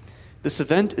 This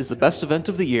event is the best event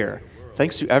of the year.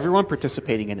 Thanks to everyone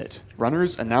participating in it,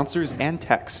 runners, announcers, and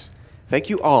techs. Thank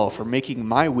you all for making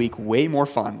my week way more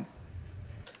fun.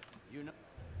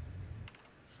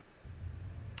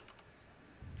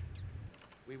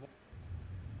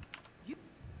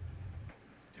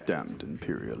 Damned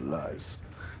Imperial lies.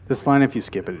 This line, if you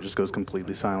skip it, it just goes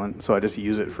completely silent. So I just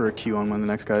use it for a cue on when the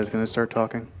next guy is going to start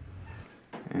talking.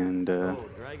 And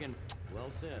Dragon,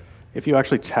 well said. if you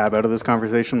actually tab out of this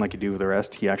conversation like you do with the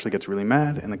rest, he actually gets really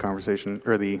mad, and the conversation,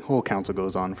 or the whole council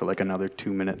goes on for like another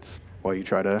 2 minutes while you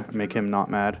try to make him not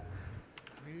mad.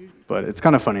 But it's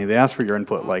kind of funny. They ask for your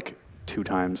input like 2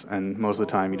 times, and most of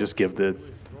the time you just give the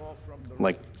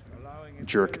like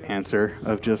jerk answer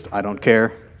of just, I don't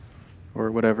care, or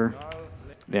whatever.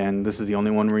 And this is the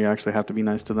only one where you actually have to be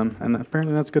nice to them, and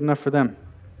apparently that's good enough for them.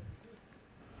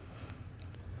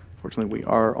 Fortunately, we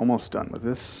are almost done with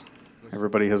this.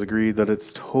 Everybody has agreed that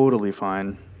it's totally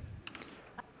fine.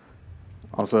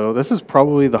 Also, this is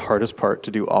probably the hardest part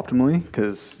to do optimally,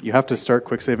 because you have to start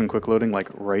quick save and quick loading like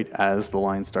right as the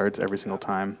line starts every single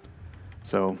time.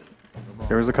 So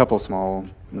there was a couple small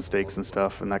mistakes and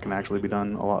stuff, and that can actually be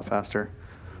done a lot faster.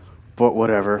 But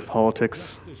whatever,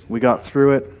 politics, we got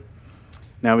through it.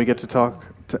 Now we get to talk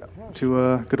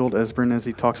to good old Esbern as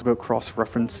he talks about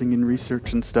cross-referencing and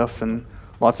research and stuff, and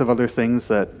lots of other things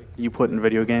that you put in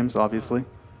video games, obviously.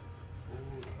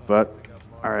 But,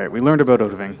 alright, we learned about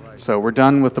Odoving, so we're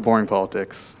done with the boring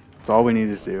politics. That's all we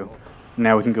needed to do.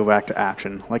 Now we can go back to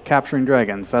action, like capturing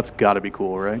dragons. That's gotta be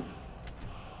cool, right?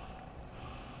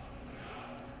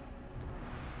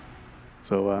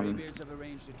 So,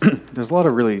 there's a lot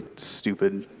of really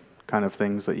stupid kind of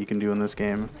things that you can do in this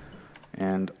game,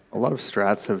 and a lot of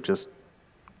strats have just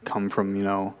come from, you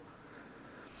know,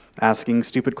 asking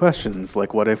stupid questions,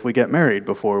 like what if we get married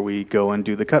before we go and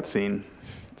do the cutscene?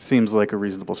 Seems like a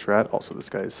reasonable strat. Also, this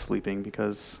guy is sleeping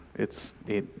because it's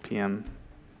 8 p.m.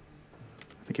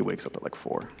 I think he wakes up at like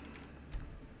 4.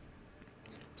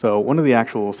 So one of the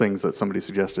actual things that somebody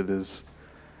suggested is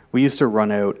we used to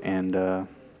run out and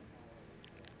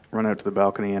run out to the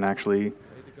balcony and actually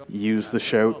use the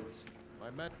shout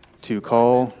to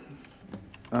call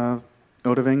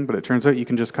Odoving, but it turns out you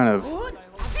can just kind of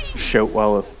shout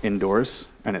while indoors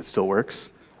and it still works.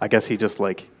 I guess he just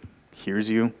like hears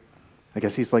you. I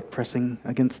guess he's like pressing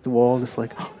against the wall, just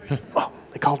like, oh,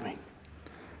 they called me.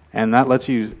 And that lets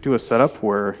you do a setup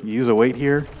where you use a weight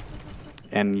here,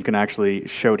 and you can actually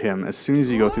shout him as soon as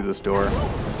you go through this door.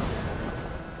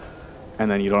 And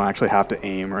then you don't actually have to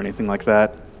aim or anything like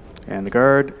that. And the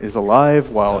guard is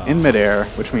alive while in midair,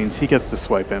 which means he gets to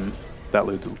swipe him. That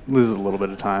loses a little bit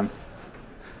of time.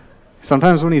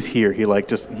 Sometimes when he's here, he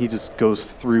just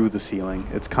goes through the ceiling.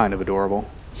 It's kind of adorable.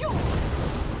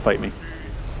 Fight me.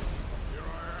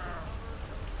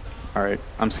 All right,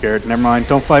 I'm scared. Never mind.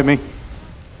 Don't fight me.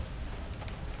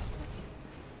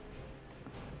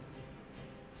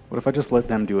 What if I just let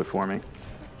them do it for me?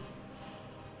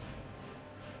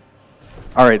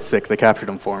 All right, sick. They captured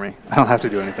him for me. I don't have to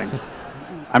do anything.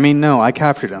 I mean, no, I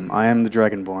captured him. I am the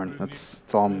Dragonborn. That's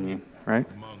all me, right?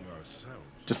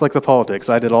 Just like the politics.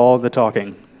 I did all the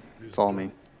talking. It's all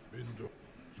me.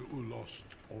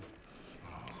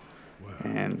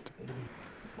 And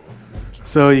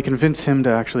so you convince him to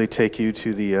actually take you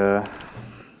to the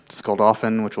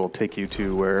Skaldofen, which will take you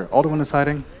to where Alduin is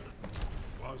hiding.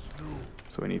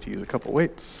 So we need to use a couple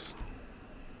weights.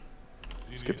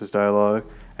 Skip his dialogue.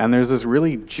 And there's this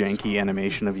really janky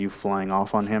animation of you flying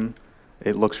off on him.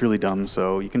 It looks really dumb,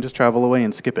 so you can just travel away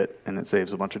and skip it, and it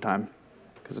saves a bunch of time,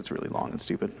 because it's really long and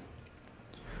stupid.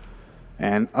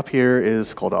 And up here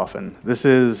is Skaldofen. This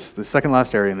is the second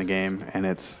last area in the game, and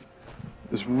it's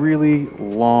this really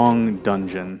long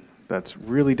dungeon that's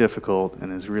really difficult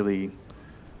and is really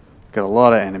got a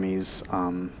lot of enemies.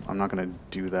 I'm not going to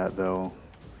do that, though,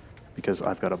 because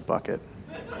I've got a bucket.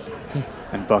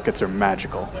 And buckets are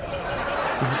magical.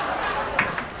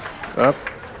 Oh.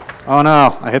 Oh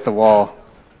no, I hit the wall.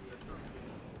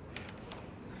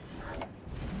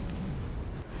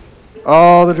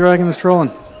 Oh, the dragon is trolling.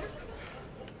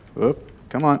 Whoop,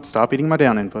 come on, stop eating my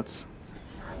down inputs.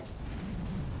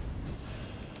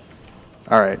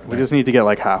 Alright, we just need to get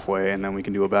like halfway and then we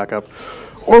can do a backup.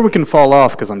 Or we can fall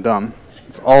off because I'm dumb.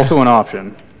 It's also an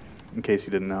option, in case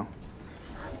you didn't know.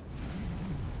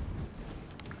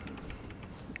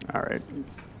 Alright,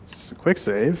 it's a quick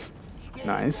save.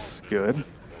 Nice, good.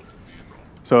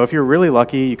 So if you're really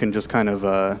lucky, you can just kind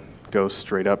of go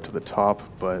straight up to the top,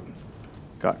 but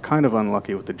got kind of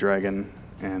unlucky with the dragon,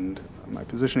 and my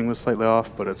positioning was slightly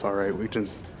off, but it's alright. We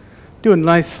just do a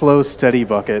nice, slow, steady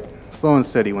bucket. Slow and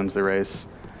steady wins the race.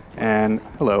 And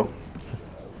hello.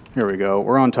 Here we go.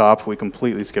 We're on top. We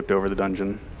completely skipped over the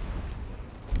dungeon.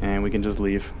 And we can just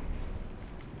leave.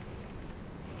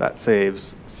 That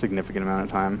saves a significant amount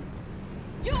of time.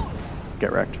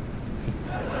 Get wrecked.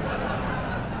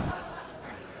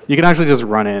 You can actually just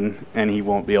run in, and he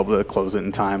won't be able to close it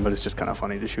in time, but it's just kind of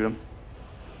funny to shoot him.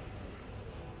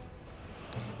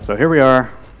 So here we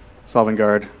are,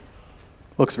 Sovngarde.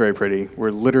 Looks very pretty.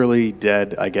 We're literally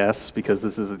dead, I guess, because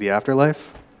this is the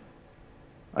afterlife.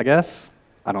 I guess?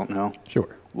 I don't know.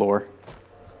 Sure. Lore.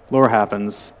 Lore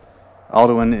happens.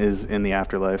 Alduin is in the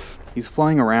afterlife. He's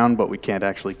flying around, but we can't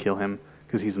actually kill him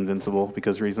because he's invincible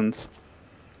because reasons.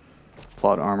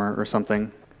 Plot armor or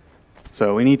something.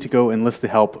 So we need to go enlist the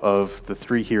help of the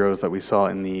 3 heroes that we saw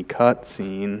in the cut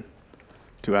scene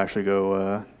to actually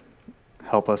go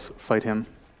help us fight him.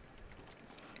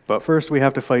 But first we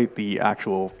have to fight the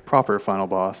actual proper final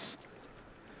boss,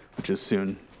 which is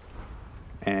soon.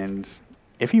 And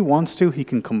if he wants to, he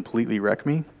can completely wreck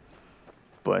me,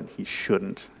 but he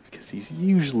shouldn't, because he's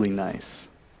usually nice.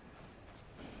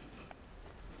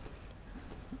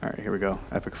 Alright, here we go.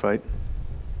 Epic fight.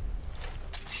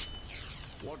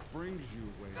 What brings you,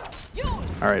 Wayne?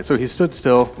 Alright, so he stood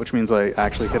still, which means I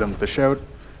actually hit him with the shout,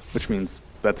 which means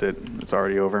that's it. It's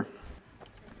already over.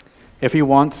 If he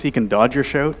wants, he can dodge your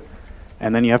shout,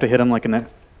 and then you have to hit him like an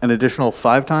additional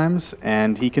 5 times,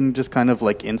 and he can just kind of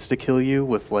like insta-kill you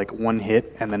with like 1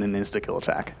 hit and then an insta-kill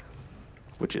attack,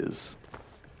 which is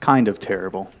kind of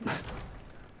terrible.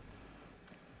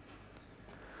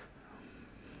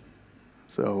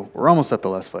 So we're almost at the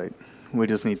last fight. We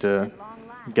just need to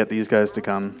get these guys to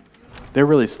come. They're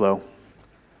really slow.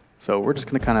 So we're just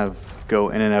going to kind of go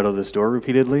in and out of this door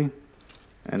repeatedly,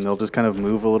 and they'll just kind of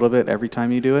move a little bit every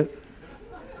time you do it.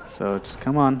 So just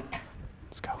come on.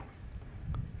 Let's go.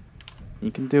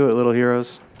 You can do it, little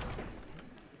heroes.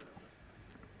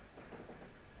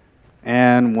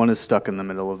 And one is stuck in the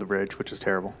middle of the bridge, which is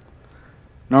terrible.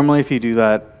 Normally if you do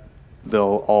that,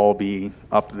 they'll all be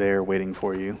up there waiting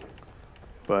for you.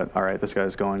 But alright, this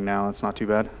guy's going now. It's not too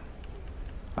bad.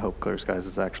 I hope Clear Skies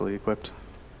is actually equipped.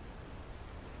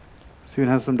 Soon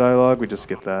has some dialogue. We just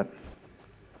skip that.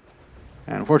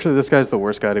 And unfortunately, this guy's the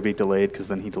worst guy to be delayed, because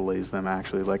then he delays them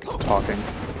actually, like, talking.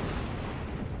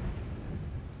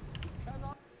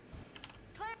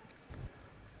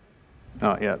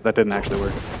 Oh, yeah, that didn't actually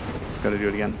work. Gotta do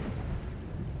it again.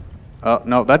 Oh,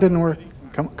 no, that didn't work.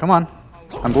 Come on.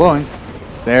 I'm glowing.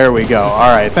 There we go. All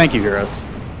right, thank you, heroes.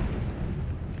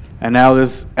 And now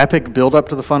this epic build-up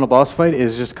to the final boss fight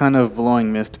is just kind of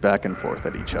blowing mist back and forth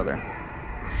at each other.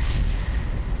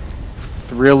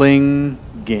 Thrilling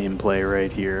gameplay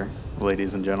right here,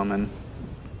 ladies and gentlemen.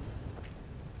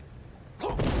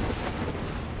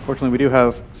 Fortunately, we do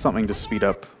have something to speed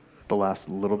up the last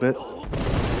little bit.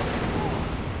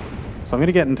 So I'm going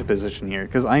to get into position here,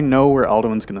 because I know where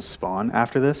Alduin's going to spawn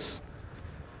after this.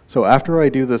 So after I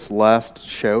do this last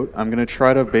shout, I'm going to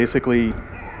try to basically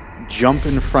jump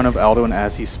in front of Alduin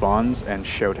as he spawns and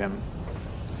shout him.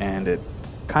 And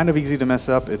it's kind of easy to mess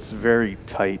up. It's very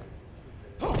tight.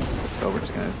 So we're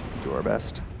just going to do our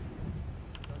best.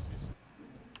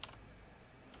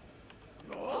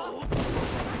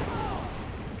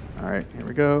 All right, here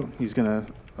we go. He's going to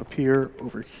appear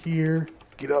over here.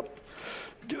 Get up.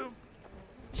 Get up.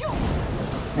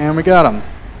 And we got him.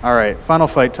 All right, final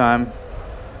fight time.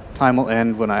 Time will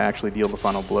end when I actually deal the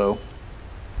final blow.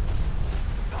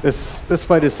 This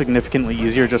fight is significantly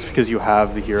easier just because you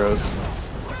have the heroes,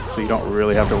 so you don't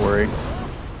really have to worry.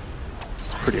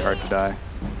 It's pretty hard to die.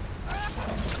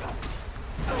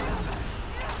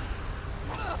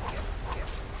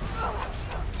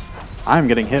 I'm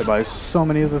getting hit by so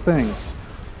many of the things.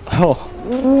 Oh.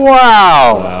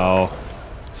 Wow! Wow.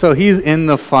 So he's in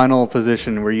the final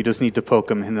position where you just need to poke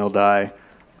him and he'll die.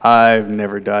 I've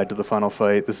never died to the final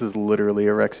fight. This is literally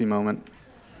a Rexy moment.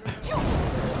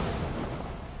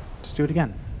 Just do it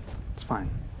again. It's fine.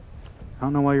 I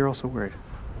don't know why you're all so worried.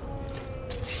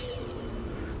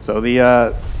 So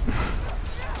the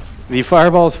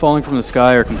fireballs falling from the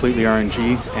sky are completely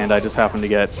RNG, and I just happen to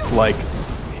get like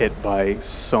hit by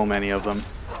so many of them.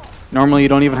 Normally you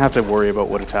don't even have to worry about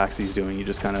what attacks he's doing. You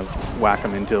just kind of whack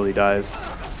him until he dies.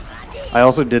 I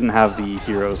also didn't have the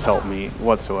heroes help me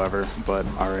whatsoever, but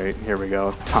alright, here we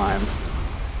go. Time.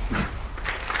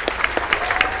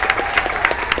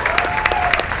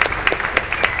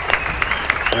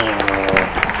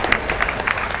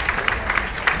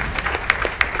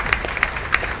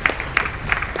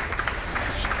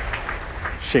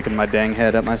 Shaking my dang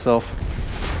head at myself.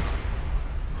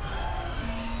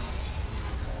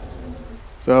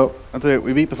 So, that's it.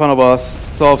 We beat the final boss.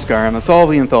 It's all of Skyrim. That's all of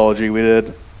the anthology. We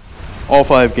did all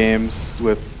 5 games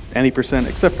with any percent,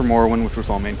 except for Morrowind, which was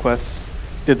all main quests.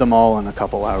 Did them all in a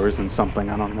couple hours and something.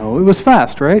 I don't know. It was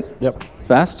fast, right? Yep.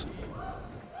 Fast?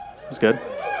 It was good.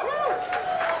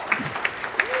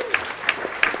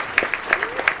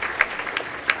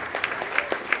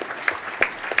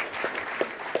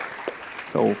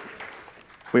 So,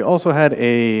 we also had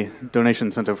a donation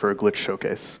incentive for a glitch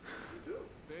showcase.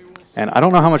 And I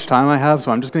don't know how much time I have,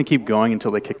 so I'm just going to keep going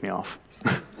until they kick me off.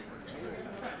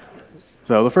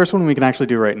 So the first one we can actually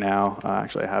do right now,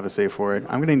 actually I have a save for it.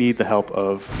 I'm going to need the help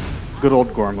of good old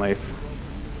Gormlaith.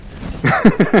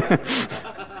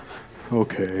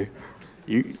 Okay.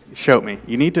 You shout me.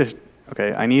 You need to,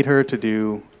 okay, I need her to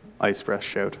do Ice Breath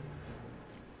shout.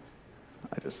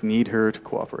 I just need her to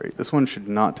cooperate. This one should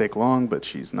not take long, but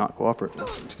she's not cooperating.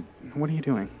 What are you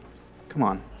doing? Come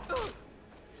on.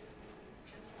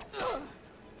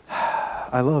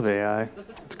 I love AI.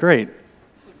 It's great.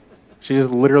 She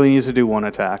just literally needs to do one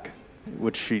attack,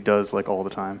 which she does like all the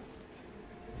time.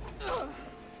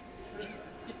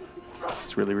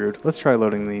 It's really rude. Let's try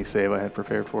loading the save I had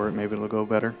prepared for it. Maybe it'll go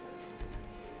better.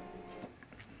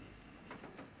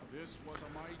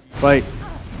 Fight.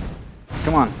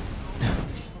 Come on.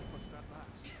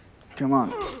 Come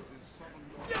on.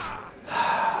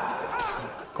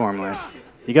 Gormlaith.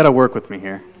 You gotta work with me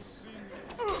here.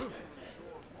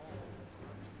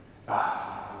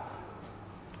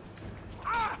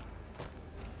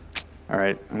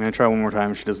 Alright, I'm going to try one more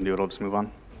time. If she doesn't do it, I'll just move on.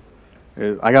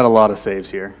 I got a lot of saves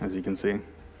here, as you can see.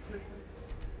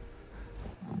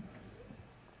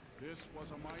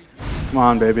 Come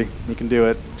on, baby. You can do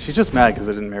it. She's just mad because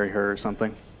I didn't marry her or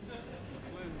something.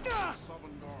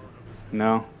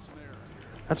 No?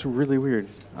 That's really weird.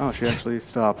 Oh, she actually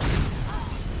stopped.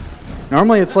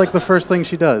 Normally, it's like the first thing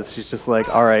she does. She's just like,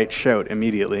 alright, shout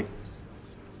immediately.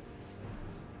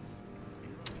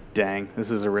 Dang, this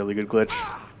is a really good glitch.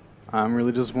 I'm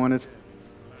really disappointed.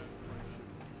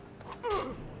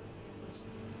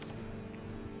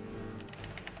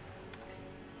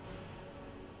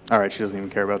 Alright, she doesn't even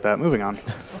care about that. Moving on.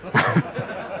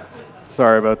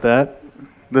 Sorry about that.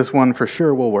 This one for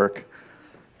sure will work.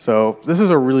 So this is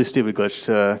a really stupid glitch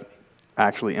to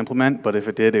actually implement, but if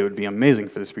it did, it would be amazing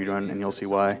for the speedrun, and you'll see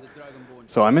why.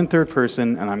 So I'm in third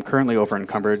person, and I'm currently over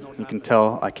encumbered. You can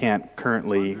tell I can't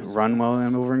currently run while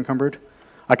I'm over encumbered.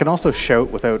 I can also shout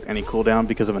without any cooldown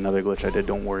because of another glitch I did.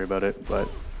 Don't worry about it. But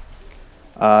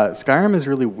Skyrim is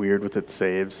really weird with its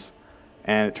saves,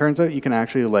 and it turns out you can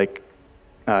actually like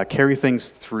carry things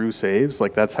through saves.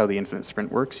 Like that's how the infinite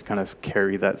sprint works. You kind of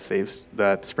carry that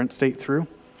sprint state through.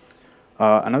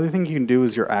 Another thing you can do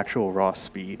is your actual raw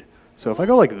speed. So if I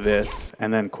go like this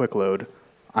and then quick load,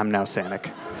 I'm now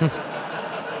Sanic.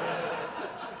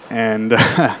 And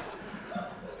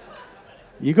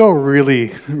you go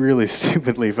really, really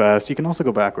stupidly fast. You can also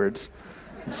go backwards.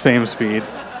 Same speed.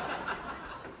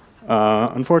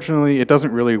 Unfortunately, it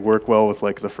doesn't really work well with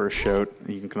like the first shout.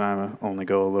 You can kind of only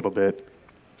go a little bit.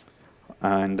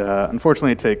 And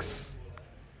unfortunately,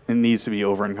 it needs to be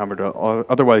over-encumbered.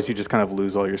 Otherwise, you just kind of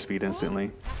lose all your speed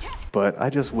instantly. But I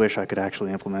just wish I could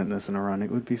actually implement this in a run.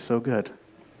 It would be so good.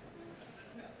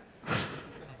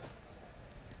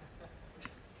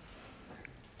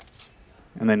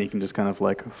 And then you can just kind of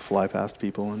like fly past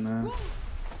people and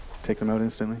take them out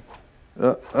instantly.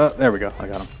 There we go. I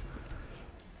got them.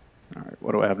 All right,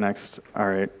 what do I have next? All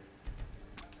right.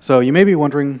 So you may be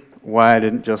wondering why I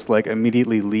didn't just like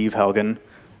immediately leave Helgen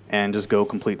and just go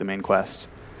complete the main quest.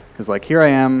 Because like here I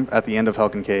am at the end of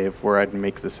Helgen Cave where I'd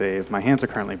make the save. My hands are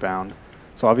currently bound.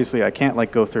 So obviously I can't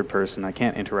like go third person. I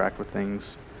can't interact with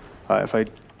things. If I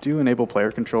do enable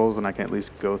player controls, then I can at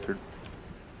least go through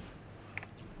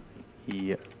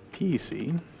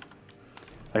PC.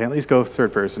 I can at least go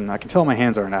third person. I can tell my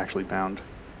hands aren't actually bound.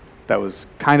 That was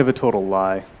kind of a total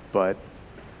lie, but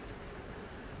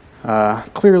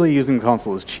clearly using the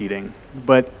console is cheating.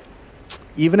 But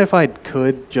even if I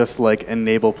could just like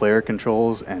enable player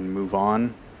controls and move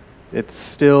on, it's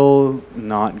still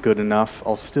not good enough.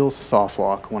 I'll still soft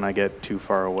lock when I get too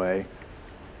far away,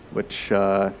 which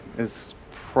is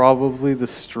probably the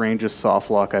strangest soft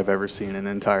lock I've ever seen in an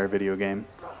entire video game.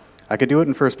 I could do it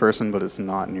in first person, but it's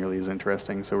not nearly as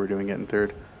interesting, so we're doing it in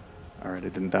third. All right,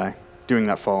 it didn't die. Doing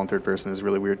that fall in third person is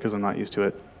really weird because I'm not used to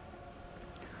it.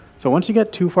 So once you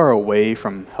get too far away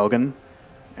from Helgen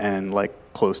and like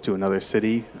close to another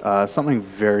city, something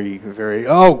very, very,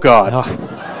 oh God.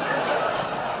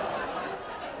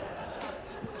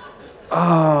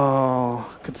 Oh,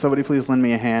 could somebody please lend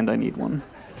me a hand? I need one.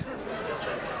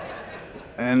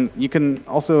 And you can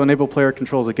also enable player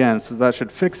controls again, so that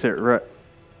should fix it, right?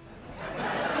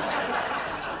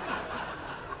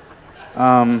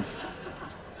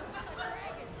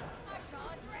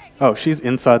 Oh, she's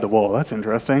inside the wall. That's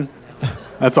interesting.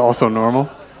 That's also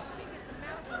normal.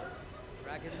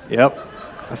 Yep.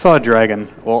 I saw a dragon.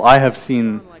 Well, I have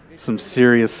seen some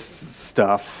serious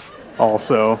stuff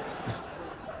also.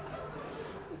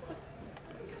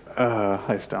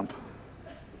 Hi, Stump.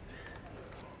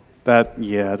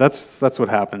 That's what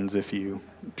happens if you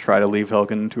try to leave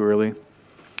Helgen too early.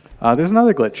 There's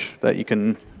another glitch that you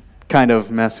can kind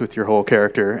of mess with your whole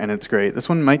character, and it's great. This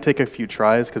one might take a few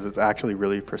tries because it's actually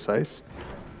really precise.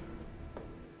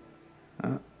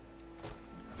 I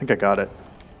think I got it.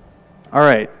 All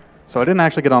right, so I didn't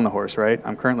actually get on the horse, right?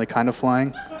 I'm currently kind of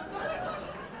flying.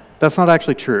 That's not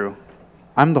actually true.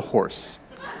 I'm the horse.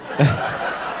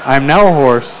 I am now a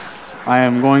horse. I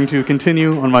am going to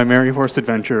continue on my merry horse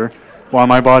adventure while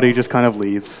my body just kind of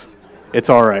leaves. It's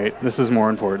all right. This is more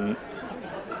important.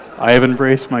 I have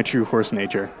embraced my true horse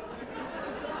nature.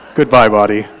 Goodbye,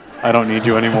 body. I don't need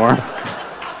you anymore.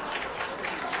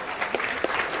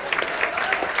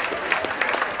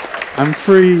 I'm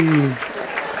free.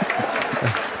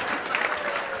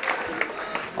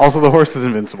 Also, the horse is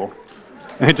invincible.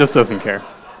 It just doesn't care.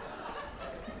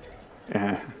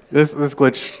 Yeah. This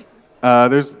glitch,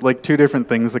 there's like two different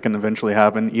things that can eventually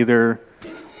happen. Either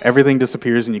everything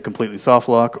disappears and you completely soft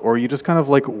lock, or you just kind of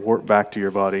like warp back to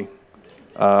your body.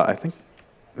 I think,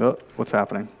 oh, what's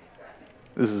happening?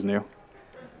 This is new.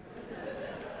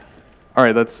 All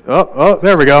right,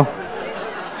 there we go.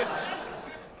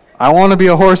 I want to be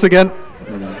a horse again.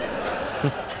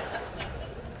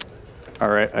 All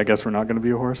right, I guess we're not going to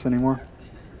be a horse anymore.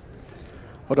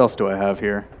 What else do I have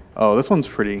here? Oh, this one's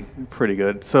pretty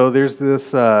good. So there's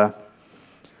this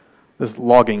this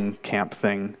logging camp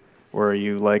thing where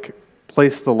you like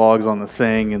place the logs on the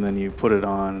thing and then you put it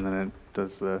on and then it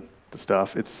does the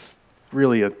stuff. It's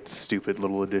really a stupid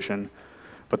little addition.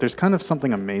 But there's kind of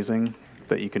something amazing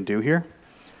that you can do here.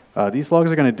 These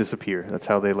logs are going to disappear. That's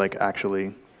how they like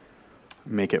actually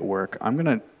make it work. I'm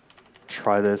going to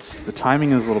try this. The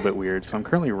timing is a little bit weird, so I'm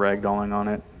currently ragdolling on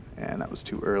it, and that was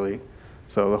too early.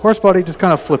 So the horse body just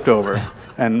kind of flipped over,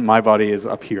 and my body is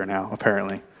up here now,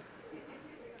 apparently.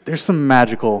 There's some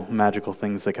magical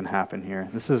things that can happen here.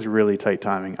 This is really tight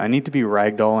timing. I need to be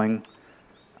ragdolling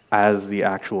as the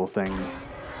actual thing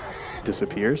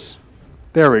disappears.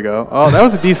 There we go. Oh, that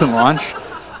was a decent launch.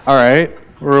 All right,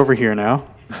 we're over here now.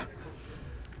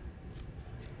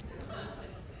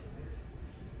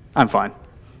 I'm fine.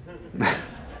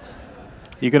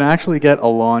 You can actually get a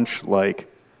launch like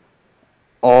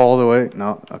all the way.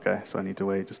 No, okay, so I need to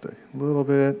wait just a little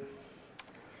bit.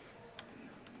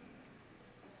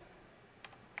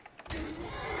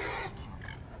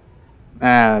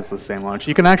 It's the same launch.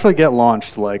 You can actually get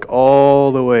launched like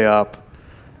all the way up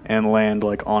and land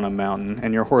like on a mountain,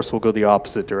 and your horse will go the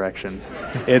opposite direction.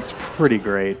 It's pretty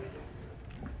great.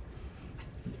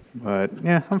 But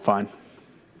yeah, I'm fine.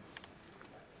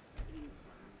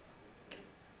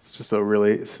 It's just a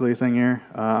really silly thing here.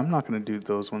 I'm not going to do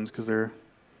those ones because they're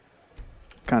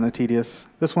kind of tedious.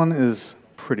 This one is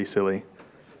pretty silly,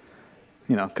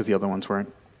 you know, because the other ones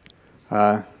weren't.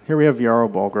 Here we have Jarl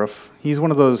Balgruuf. He's one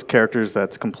of those characters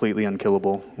that's completely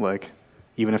unkillable. Like,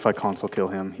 even if I console kill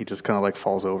him, he just kind of like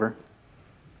falls over,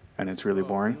 and it's really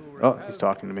boring. Oh, he's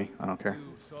talking to me. I don't care.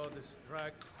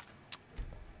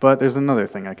 But there's another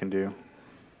thing I can do.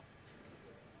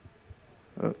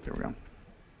 Oh, there we go.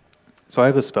 So I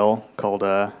have this spell called,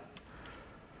 what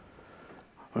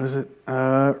is it?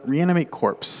 Reanimate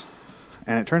Corpse.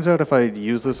 And it turns out if I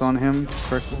use this on him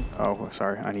correctly... Oh,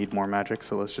 sorry, I need more magic,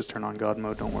 so let's just turn on God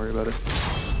mode. Don't worry about it.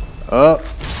 Oh!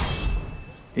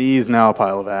 He's now a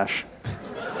pile of ash.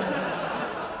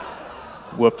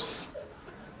 Whoops.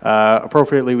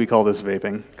 Appropriately, we call this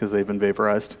vaping, because they've been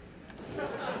vaporized.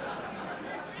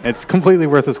 It's completely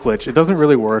worthless glitch. It doesn't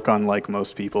really work on, like,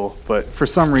 most people, but for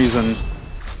some reason,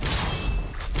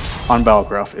 on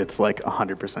Balgruuf, it's, like,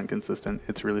 100% consistent.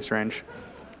 It's really strange.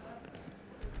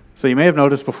 So you may have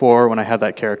noticed before when I had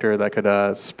that character that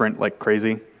could sprint like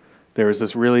crazy, there was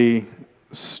this really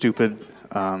stupid,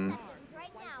 what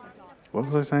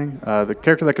was I saying? The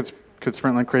character that could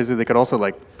sprint like crazy, they could also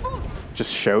like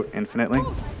just shout infinitely.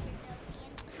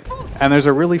 And there's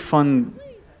a really fun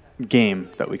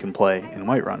game that we can play in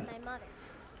Whiterun.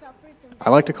 I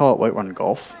like to call it Whiterun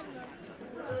Golf.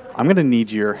 I'm going to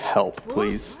need your help,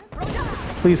 please.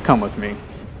 Please come with me.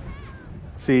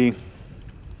 See...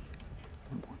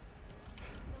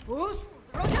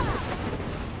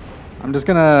 I'm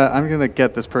gonna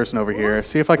get this person over here,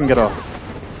 see if I can get a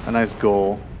nice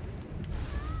goal.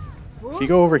 If you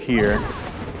go over here,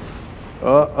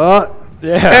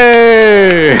 Yeah.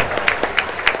 Hey!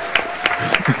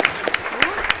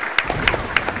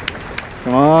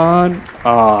 Come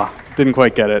on. Didn't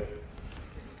quite get it.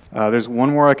 There's one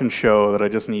more I can show that I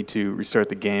just need to restart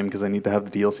the game because I need to have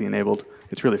the DLC enabled.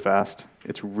 It's really fast.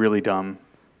 It's really dumb.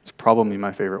 It's probably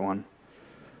my favorite one.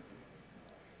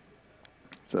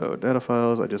 So data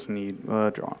files, I just need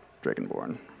Dragonborn.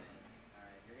 Alright,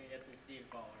 you're gonna get some Steam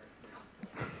followers.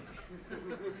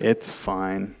 It's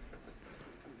fine.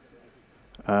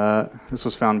 This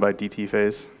was found by DT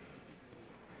Phase.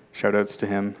 Shoutouts to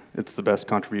him. It's the best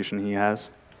contribution he has.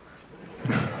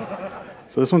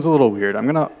 So this one's a little weird. I'm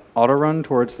gonna auto run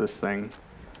towards this thing,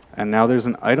 and now there's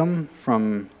an item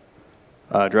from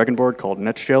Dragonborn called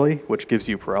Netch Jelly, which gives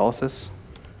you paralysis.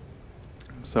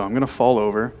 So I'm gonna fall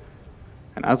over.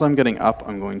 And as I'm getting up,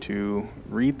 I'm going to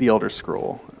read the Elder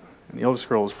Scroll. And the Elder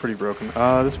Scroll is pretty broken.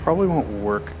 This probably won't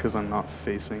work because I'm not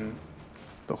facing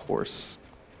the horse.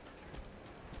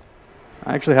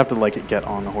 I actually have to like get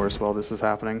on the horse while this is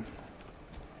happening.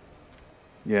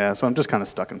 Yeah, so I'm just kind of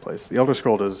stuck in place. The Elder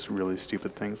Scroll does really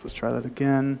stupid things. Let's try that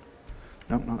again.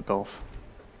 Nope, not golf.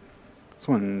 This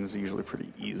one is usually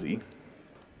pretty easy.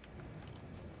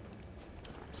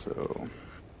 So,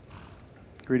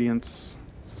 ingredients.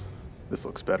 This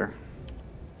looks better.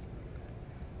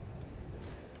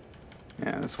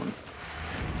 Yeah, this one.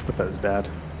 Bethesda.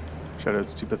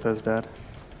 Shoutouts to Bethesda.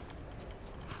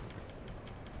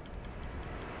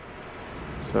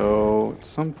 So, at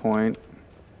some point,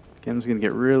 the game's going to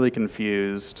get really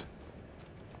confused.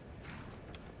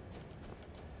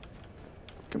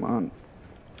 Come on.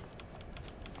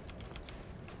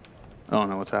 I don't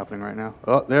know what's happening right now.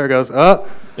 Oh, there it goes. Oh!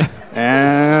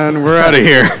 And we're out of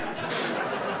here.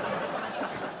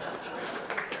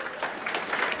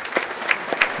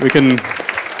 We can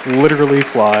literally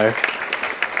fly.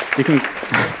 You can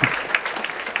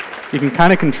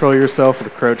kind of control yourself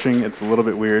with crouching. It's a little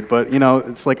bit weird, but you know,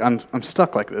 it's like I'm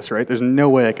stuck like this, right? There's no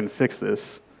way I can fix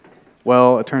this.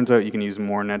 Well, it turns out you can use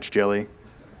more Netch Jelly.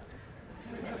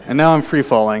 And now I'm free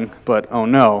falling, but oh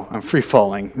no, I'm free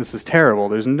falling. This is terrible.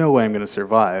 There's no way I'm going to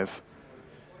survive.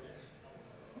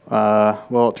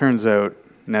 Well, it turns out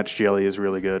Netch Jelly is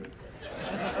really good.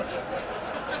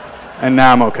 And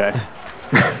now I'm okay.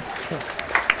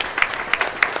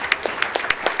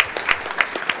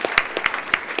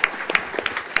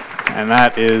 And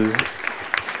that is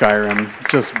Skyrim,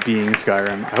 just being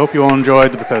Skyrim. I hope you all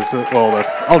enjoyed the Bethesda, well, the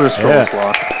Elder Scrolls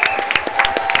block.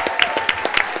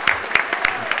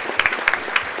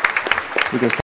 We go